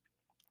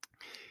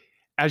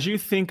 As you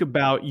think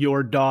about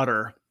your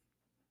daughter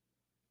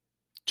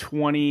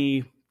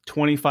 20,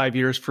 25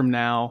 years from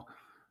now,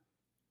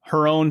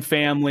 her own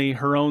family,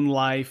 her own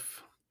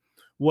life,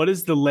 what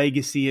is the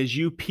legacy as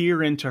you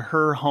peer into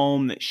her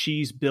home that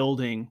she's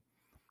building?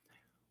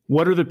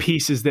 What are the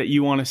pieces that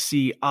you want to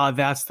see?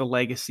 That's the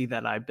legacy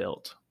that I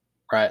built.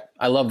 Right.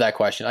 I love that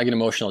question. I get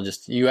emotional.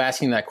 Just you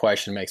asking that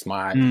question makes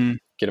my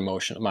get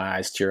emotional. My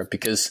eyes tear up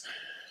because,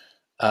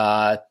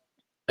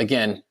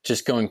 again,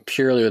 just going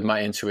purely with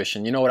my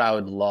intuition, you know what I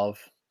would love?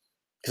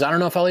 Because I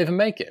don't know if I'll even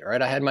make it,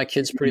 right? I had my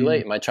kids pretty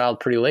late, my child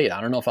pretty late. I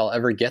don't know if I'll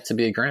ever get to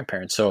be a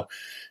grandparent. So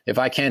if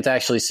I can't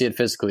actually see it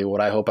physically, what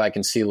I hope I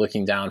can see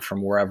looking down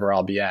from wherever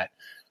I'll be at,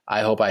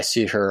 I hope I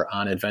see her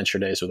on adventure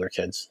days with her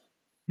kids.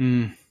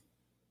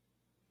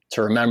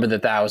 To remember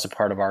that was a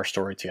part of our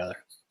story together.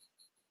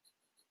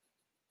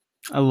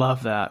 I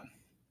love that,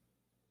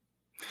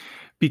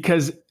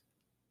 because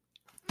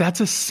that's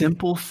a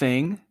simple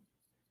thing,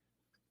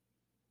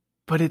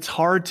 but it's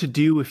hard to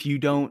do if you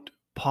don't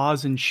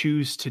pause and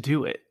choose to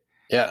do it.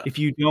 Yeah. If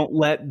you don't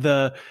let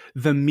the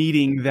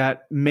meeting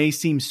that may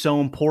seem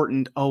so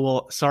important, oh,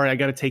 well, sorry, I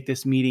got to take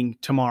this meeting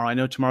tomorrow. I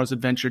know tomorrow's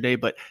Adventure Day,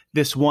 but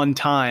this one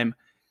time,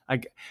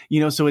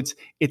 so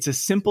it's a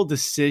simple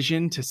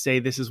decision to say,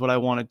 this is what I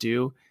want to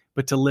do,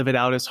 but to live it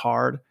out is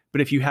hard.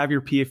 But if you have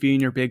your PFE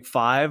and your big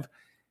five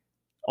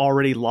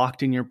already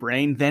locked in your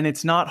brain, then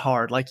it's not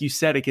hard. Like you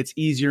said, it gets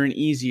easier and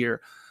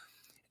easier.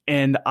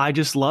 And I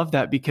just love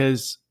that,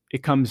 because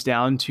it comes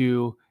down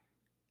to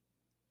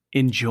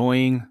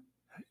enjoying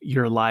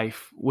your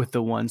life with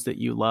the ones that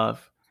you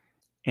love.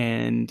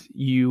 And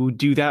you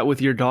do that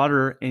with your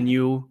daughter, and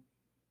you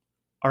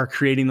are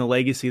creating the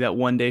legacy that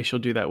one day she'll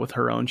do that with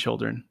her own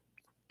children.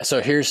 So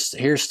here's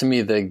to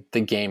me the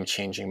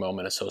game-changing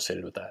moment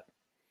associated with that.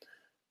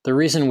 The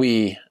reason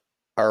we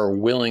are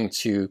willing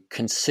to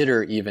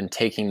consider even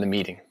taking the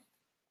meeting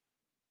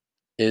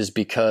is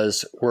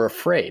because we're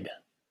afraid.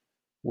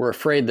 We're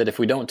afraid that if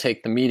we don't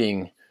take the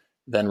meeting,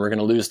 then we're going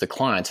to lose the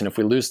clients. And if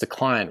we lose the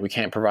client, we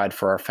can't provide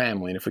for our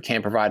family. And if we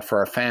can't provide for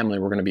our family,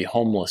 we're going to be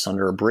homeless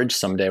under a bridge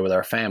someday with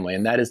our family.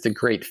 And that is the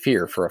great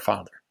fear for a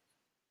father.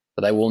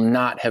 That I will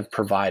not have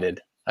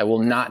provided. I will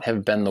not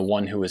have been the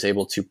one who was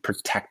able to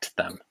protect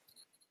them.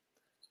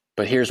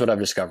 But here's what I've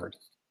discovered.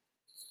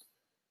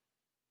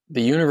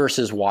 The universe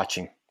is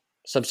watching.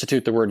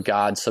 Substitute the word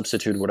God,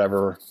 substitute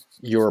whatever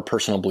your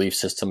personal belief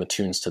system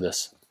attunes to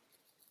this.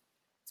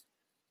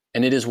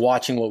 And it is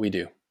watching what we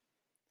do.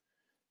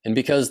 And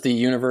because the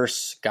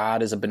universe,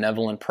 God, is a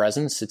benevolent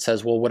presence, it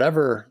says, well,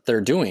 whatever they're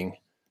doing,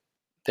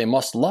 they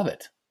must love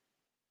it,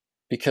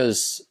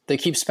 because they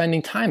keep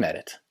spending time at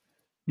it.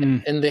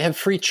 And they have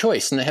free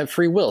choice and they have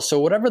free will. So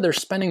whatever they're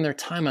spending their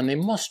time on, they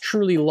must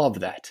truly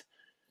love that.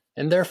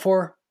 And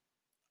therefore,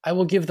 I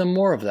will give them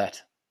more of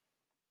that,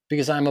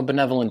 because I'm a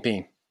benevolent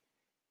being.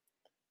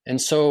 And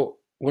so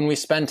when we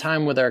spend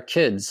time with our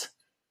kids,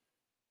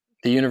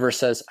 the universe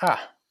says,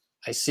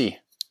 I see.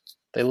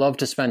 They love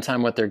to spend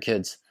time with their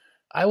kids.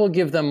 I will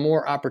give them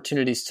more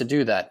opportunities to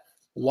do that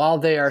while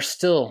they are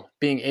still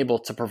being able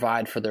to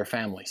provide for their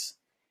families.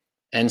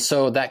 And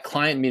so that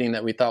client meeting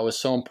that we thought was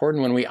so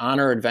important, when we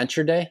honor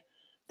Adventure Day,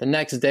 the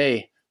next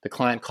day the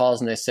client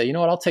calls and they say, you know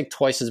what, I'll take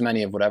twice as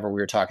many of whatever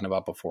we were talking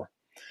about before.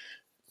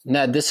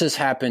 Ned, this has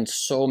happened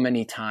so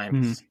many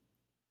times.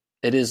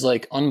 It is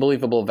like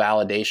unbelievable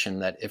validation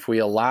that if we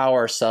allow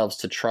ourselves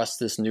to trust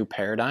this new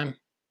paradigm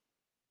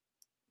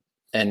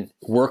and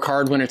work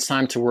hard when it's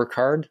time to work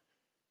hard,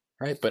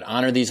 right? But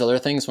honor these other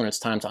things when it's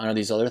time to honor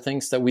these other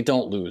things, that we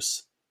don't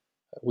lose.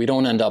 We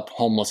don't end up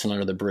homeless and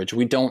under the bridge.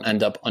 We don't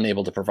end up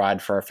unable to provide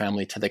for our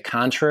family. To the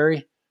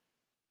contrary,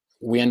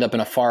 we end up in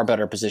a far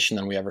better position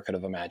than we ever could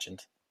have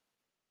imagined.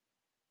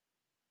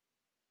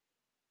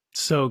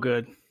 So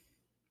good.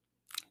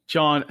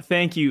 John,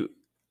 thank you.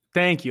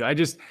 Thank you. I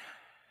just,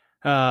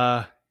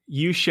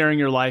 you sharing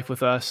your life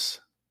with us,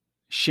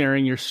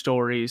 sharing your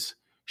stories,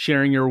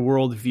 sharing your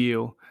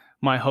worldview,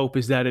 my hope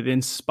is that it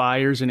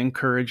inspires and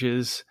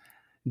encourages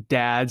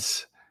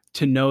dads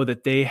to know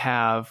that they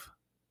have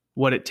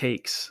what it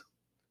takes.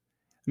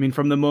 I mean,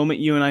 from the moment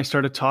you and I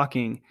started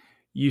talking,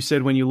 you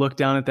said when you look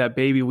down at that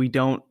baby, we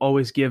don't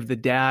always give the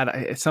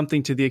dad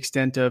something to the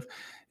extent of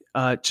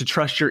to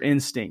trust your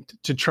instinct,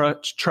 to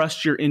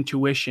trust your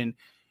intuition.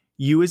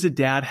 You as a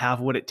dad have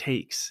what it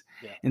takes.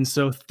 Yeah. And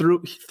so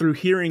through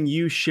hearing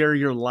you share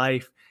your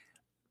life,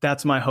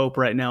 that's my hope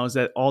right now, is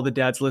that all the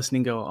dads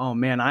listening go, oh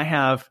man, I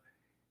have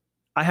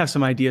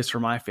some ideas for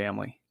my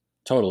family.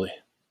 Totally.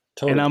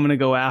 And I'm going to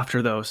go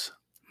after those.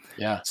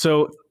 Yeah.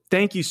 So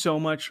thank you so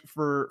much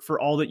for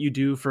all that you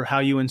do, for how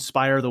you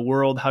inspire the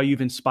world, how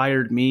you've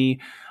inspired me,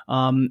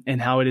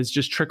 and how it has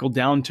just trickled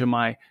down to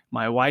my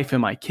wife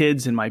and my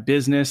kids and my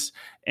business.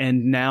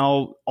 And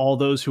now all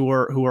those who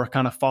are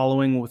kind of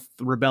following with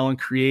Rebel and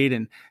Create,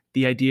 and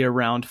the idea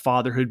around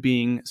fatherhood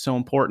being so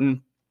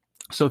important.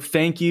 So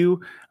thank you.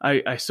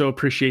 I so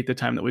appreciate the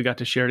time that we got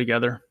to share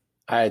together.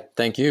 I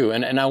thank you.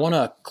 And I want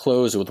to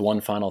close with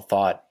one final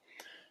thought.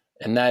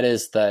 And that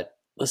is that,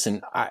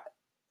 listen,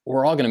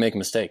 we're all going to make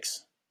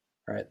mistakes,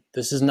 right?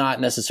 This is not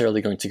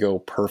necessarily going to go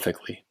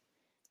perfectly.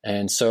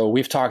 And so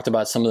we've talked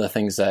about some of the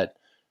things that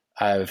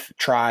I've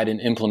tried and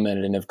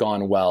implemented and have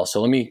gone well.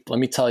 So let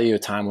me tell you a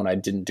time when I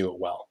didn't do it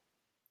well.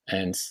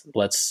 And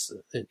let's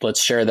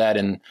share that.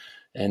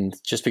 And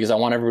just because I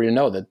want everybody to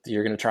know that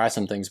you're going to try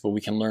some things, but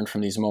we can learn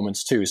from these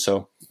moments too.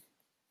 So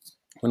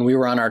when we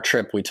were on our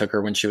trip, we took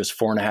her when she was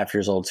 4.5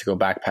 years old to go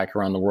backpack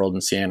around the world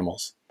and see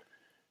animals.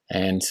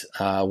 And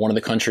one of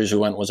the countries we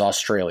went was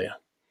Australia.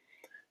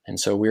 And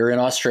so we were in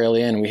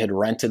Australia and we had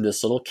rented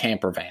this little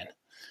camper van.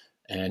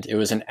 And it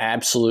was an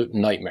absolute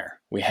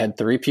nightmare. We had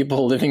 3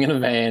 people living in a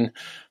van.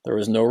 There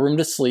was no room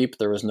to sleep.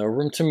 There was no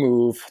room to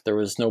move. There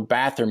was no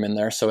bathroom in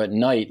there. So at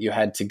night you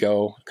had to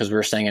go, because we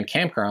were staying in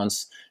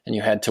campgrounds, and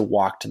you had to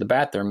walk to the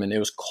bathroom. And it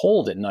was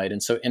cold at night.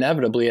 And so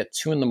inevitably at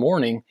 2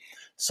 a.m,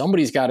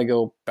 somebody's got to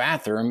go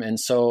bathroom. And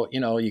so,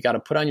 you got to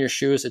put on your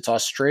shoes. It's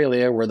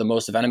Australia, where the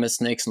most venomous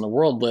snakes in the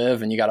world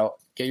live, and you got to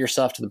get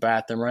yourself to the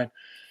bathroom, right?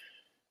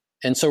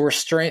 And so we're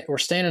staying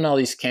in all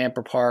these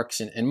camper parks,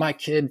 and my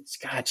kid,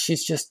 God,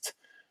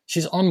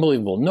 she's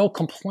unbelievable. No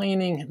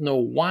complaining, no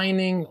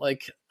whining.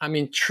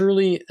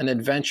 Truly an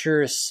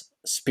adventurous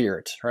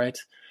spirit, right?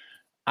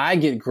 I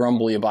get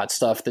grumbly about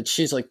stuff that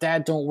she's like,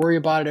 Dad, don't worry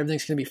about it.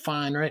 Everything's going to be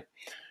fine, right?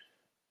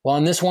 Well,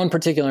 on this one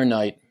particular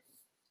night,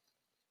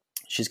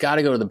 she's got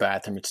to go to the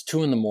bathroom. It's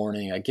 2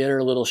 a.m. I get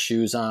her little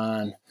shoes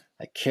on.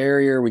 I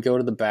carry her. We go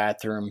to the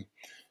bathroom.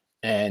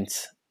 And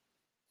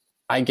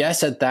I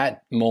guess at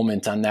that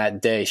moment on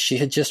that day, she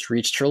had just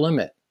reached her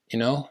limit,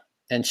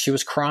 and she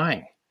was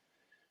crying.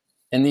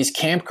 In these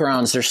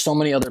campgrounds, there's so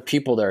many other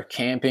people there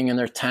camping in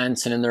their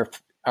tents and in their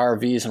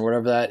RVs and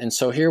whatever that. And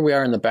so here we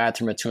are in the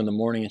bathroom at 2 a.m.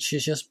 and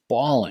she's just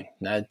bawling,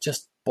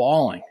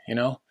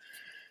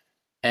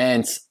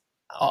 and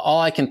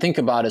all I can think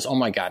about is, oh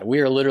my God,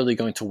 we are literally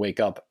going to wake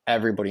up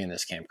everybody in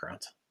this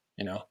campground,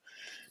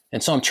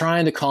 And so I'm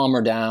trying to calm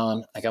her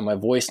down. I got my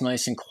voice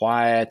nice and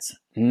quiet.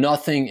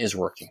 Nothing is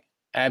working.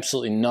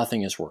 Absolutely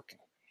nothing is working.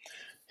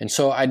 And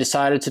so I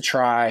decided to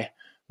try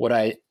what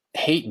I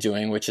hate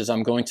doing, which is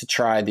I'm going to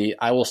try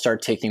I will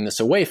start taking this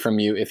away from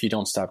you if you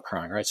don't stop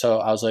crying, right? So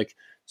I was like,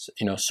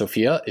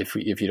 Sophia, if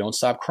you don't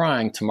stop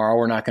crying, tomorrow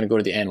we're not going to go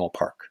to the animal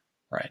park,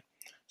 right?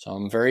 So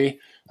I'm very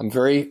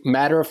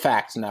matter of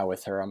fact now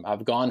with her.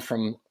 I've gone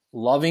from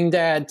loving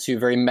dad to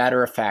very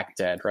matter of fact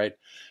dad, right?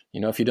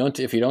 If you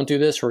don't do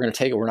this,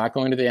 we're not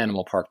going to the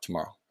animal park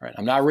tomorrow, right?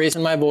 I'm not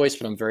raising my voice,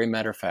 but I'm very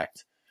matter of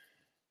fact.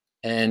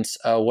 And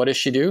what does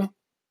she do?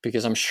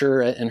 Because I'm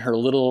sure in her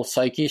little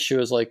psyche, she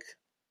was like,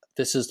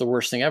 this is the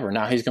worst thing ever.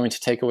 Now he's going to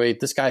take away,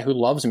 this guy who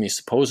loves me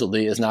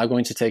supposedly is now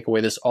going to take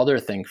away this other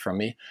thing from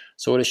me.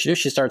 So what does she do?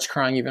 She starts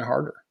crying even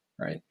harder,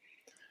 right?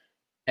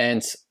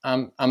 And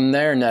I'm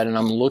there, Ned, and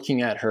I'm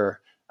looking at her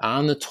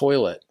on the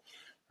toilet,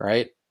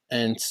 right?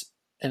 And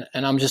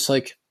I'm just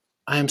like,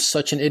 I am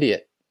such an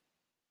idiot.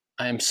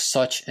 I am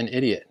such an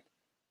idiot.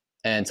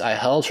 And I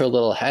held her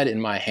little head in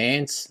my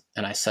hands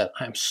and I said,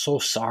 I'm so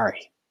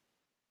sorry.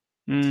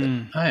 I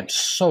said, I am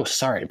so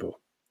sorry, boo.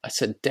 I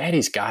said,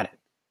 Daddy's got it.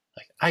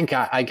 I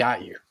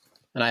got you.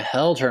 And I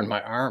held her in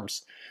my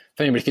arms.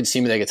 If anybody could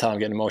see me, they could tell I'm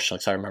getting emotional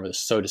because I remember this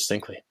so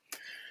distinctly.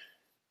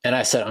 And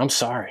I said, I'm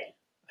sorry.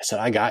 I said,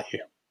 I got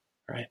you.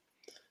 Right.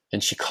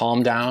 And she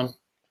calmed down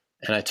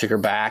and I took her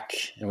back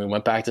and we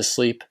went back to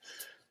sleep.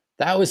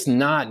 That was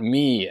not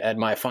me at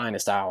my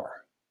finest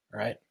hour.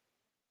 Right.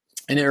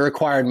 And it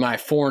required my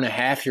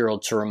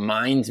 4.5-year-old to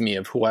remind me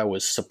of who I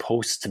was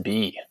supposed to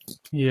be.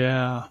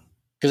 Yeah.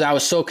 Because I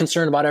was so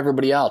concerned about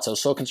everybody else. I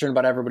was so concerned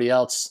about everybody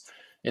else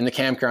in the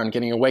campground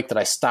getting awake that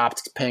I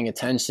stopped paying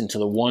attention to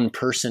the one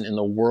person in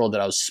the world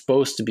that I was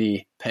supposed to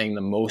be paying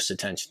the most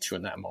attention to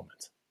in that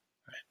moment.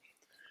 Right?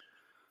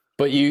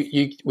 But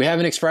we have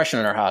an expression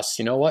in our house.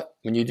 You know what?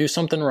 When you do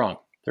something wrong,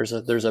 there's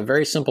a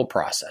very simple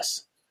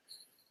process.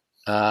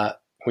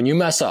 When you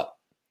mess up,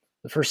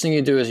 the first thing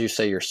you do is you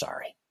say you're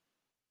sorry.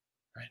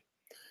 Right?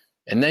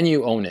 And then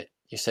you own it.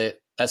 You say,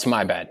 that's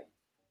my bad.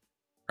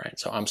 Right?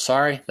 So I'm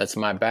sorry, that's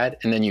my bad.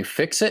 And then you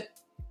fix it.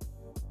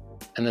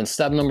 And then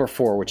step number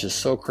 4, which is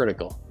so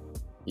critical,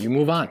 you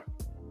move on.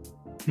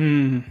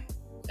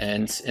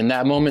 And in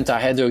that moment, I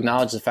had to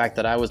acknowledge the fact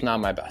that I was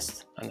not my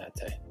best on that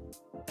day.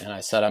 And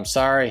I said, I'm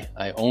sorry.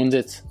 I owned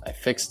it. I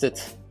fixed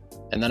it.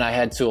 And then I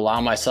had to allow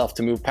myself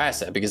to move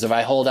past it. Because if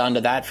I hold on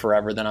to that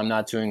forever, then I'm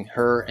not doing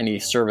her any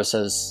service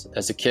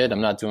as a kid.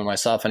 I'm not doing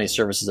myself any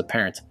service as a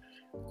parent.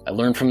 I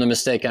learned from the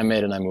mistake I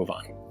made and I move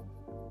on.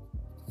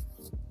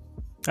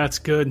 That's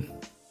good.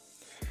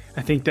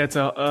 I think that's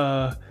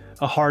a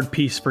hard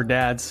piece for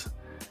dads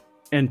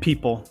and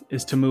people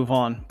is to move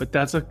on. But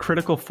that's a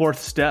critical 4th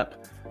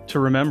step to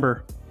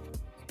remember.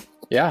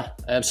 Yeah,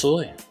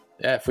 absolutely.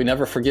 Yeah, if we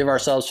never forgive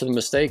ourselves for the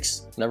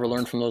mistakes, never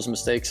learn from those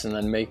mistakes, and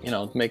then we're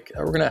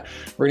gonna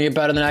get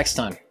better the next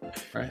time,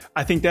 right?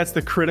 I think that's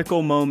the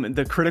critical moment.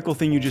 The critical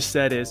thing you just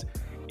said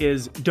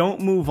is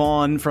don't move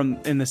on from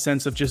in the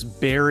sense of just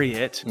bury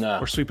it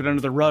or sweep it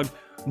under the rug.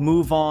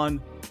 Move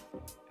on,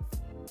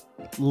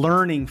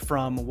 learning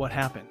from what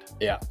happened.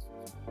 Yeah.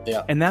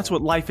 Yeah. And that's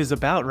what life is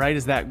about, right?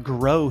 Is that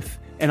growth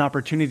and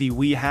opportunity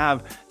we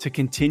have to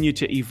continue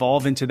to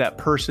evolve into that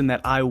person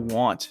that I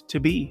want to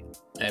be.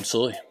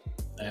 Absolutely.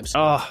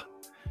 Absolutely.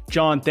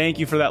 John, thank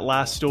you for that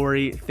last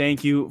story.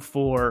 Thank you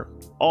for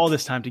all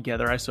this time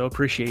together. I so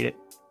appreciate it.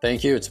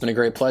 Thank you. It's been a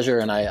great pleasure.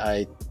 And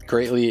I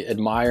greatly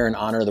admire and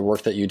honor the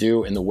work that you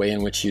do and the way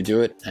in which you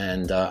do it.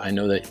 And I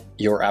know that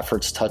your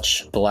efforts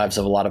touch the lives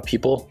of a lot of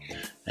people.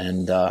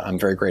 And I'm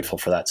very grateful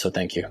for that. So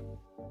thank you.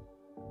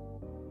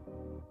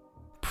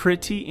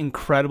 Pretty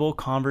incredible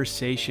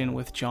conversation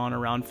with John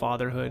around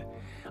fatherhood.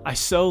 I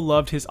so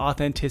loved his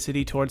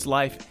authenticity towards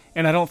life,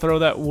 and I don't throw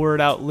that word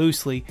out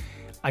loosely.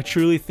 I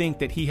truly think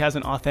that he has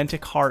an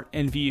authentic heart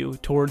and view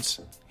towards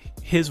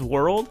his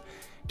world,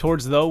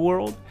 towards the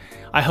world.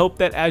 I hope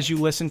that as you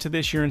listen to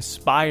this, you're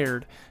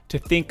inspired to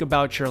think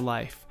about your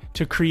life,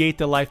 to create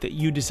the life that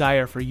you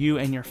desire for you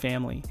and your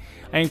family.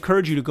 I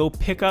encourage you to go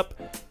pick up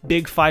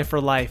Big Five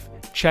for Life.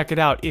 Check it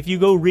out. If you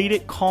go read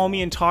it, call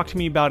me and talk to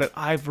me about it.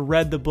 I've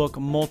read the book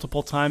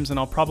multiple times, and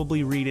I'll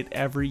probably read it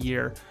every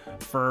year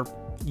for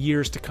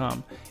years to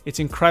come. It's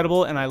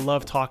incredible, and I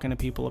love talking to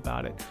people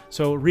about it.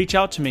 So reach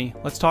out to me.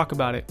 Let's talk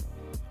about it.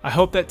 I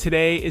hope that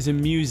today is a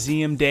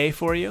museum day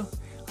for you.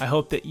 I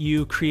hope that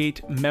you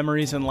create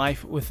memories in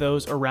life with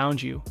those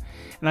around you.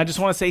 And I just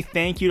want to say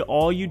thank you to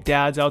all you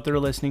dads out there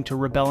listening to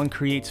Rebel and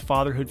Create's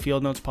Fatherhood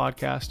Field Notes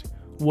podcast.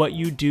 What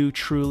you do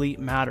truly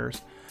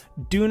matters.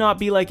 Do not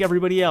be like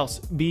everybody else.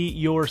 Be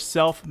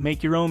yourself.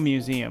 Make your own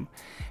museum.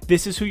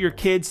 This is who your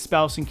kids,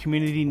 spouse, and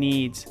community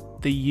needs.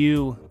 The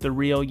you, the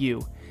real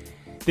you.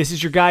 This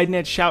is your guide,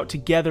 Ned Shout.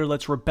 Together,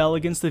 let's rebel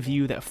against the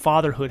view that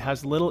fatherhood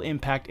has little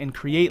impact and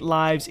create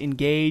lives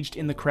engaged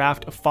in the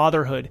craft of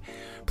fatherhood.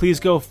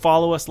 Please go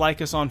follow us,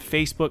 like us on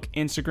Facebook,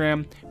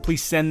 Instagram.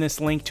 Please send this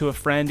link to a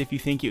friend if you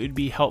think it would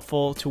be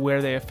helpful to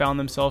where they have found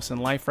themselves in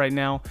life right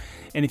now.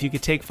 And if you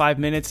could take 5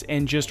 minutes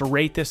and just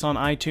rate this on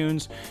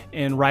iTunes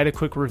and write a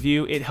quick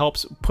review, it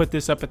helps put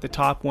this up at the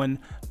top when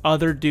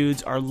other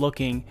dudes are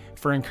looking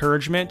for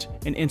encouragement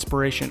and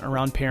inspiration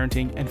around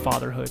parenting and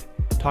fatherhood.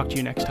 Talk to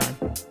you next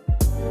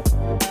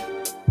time.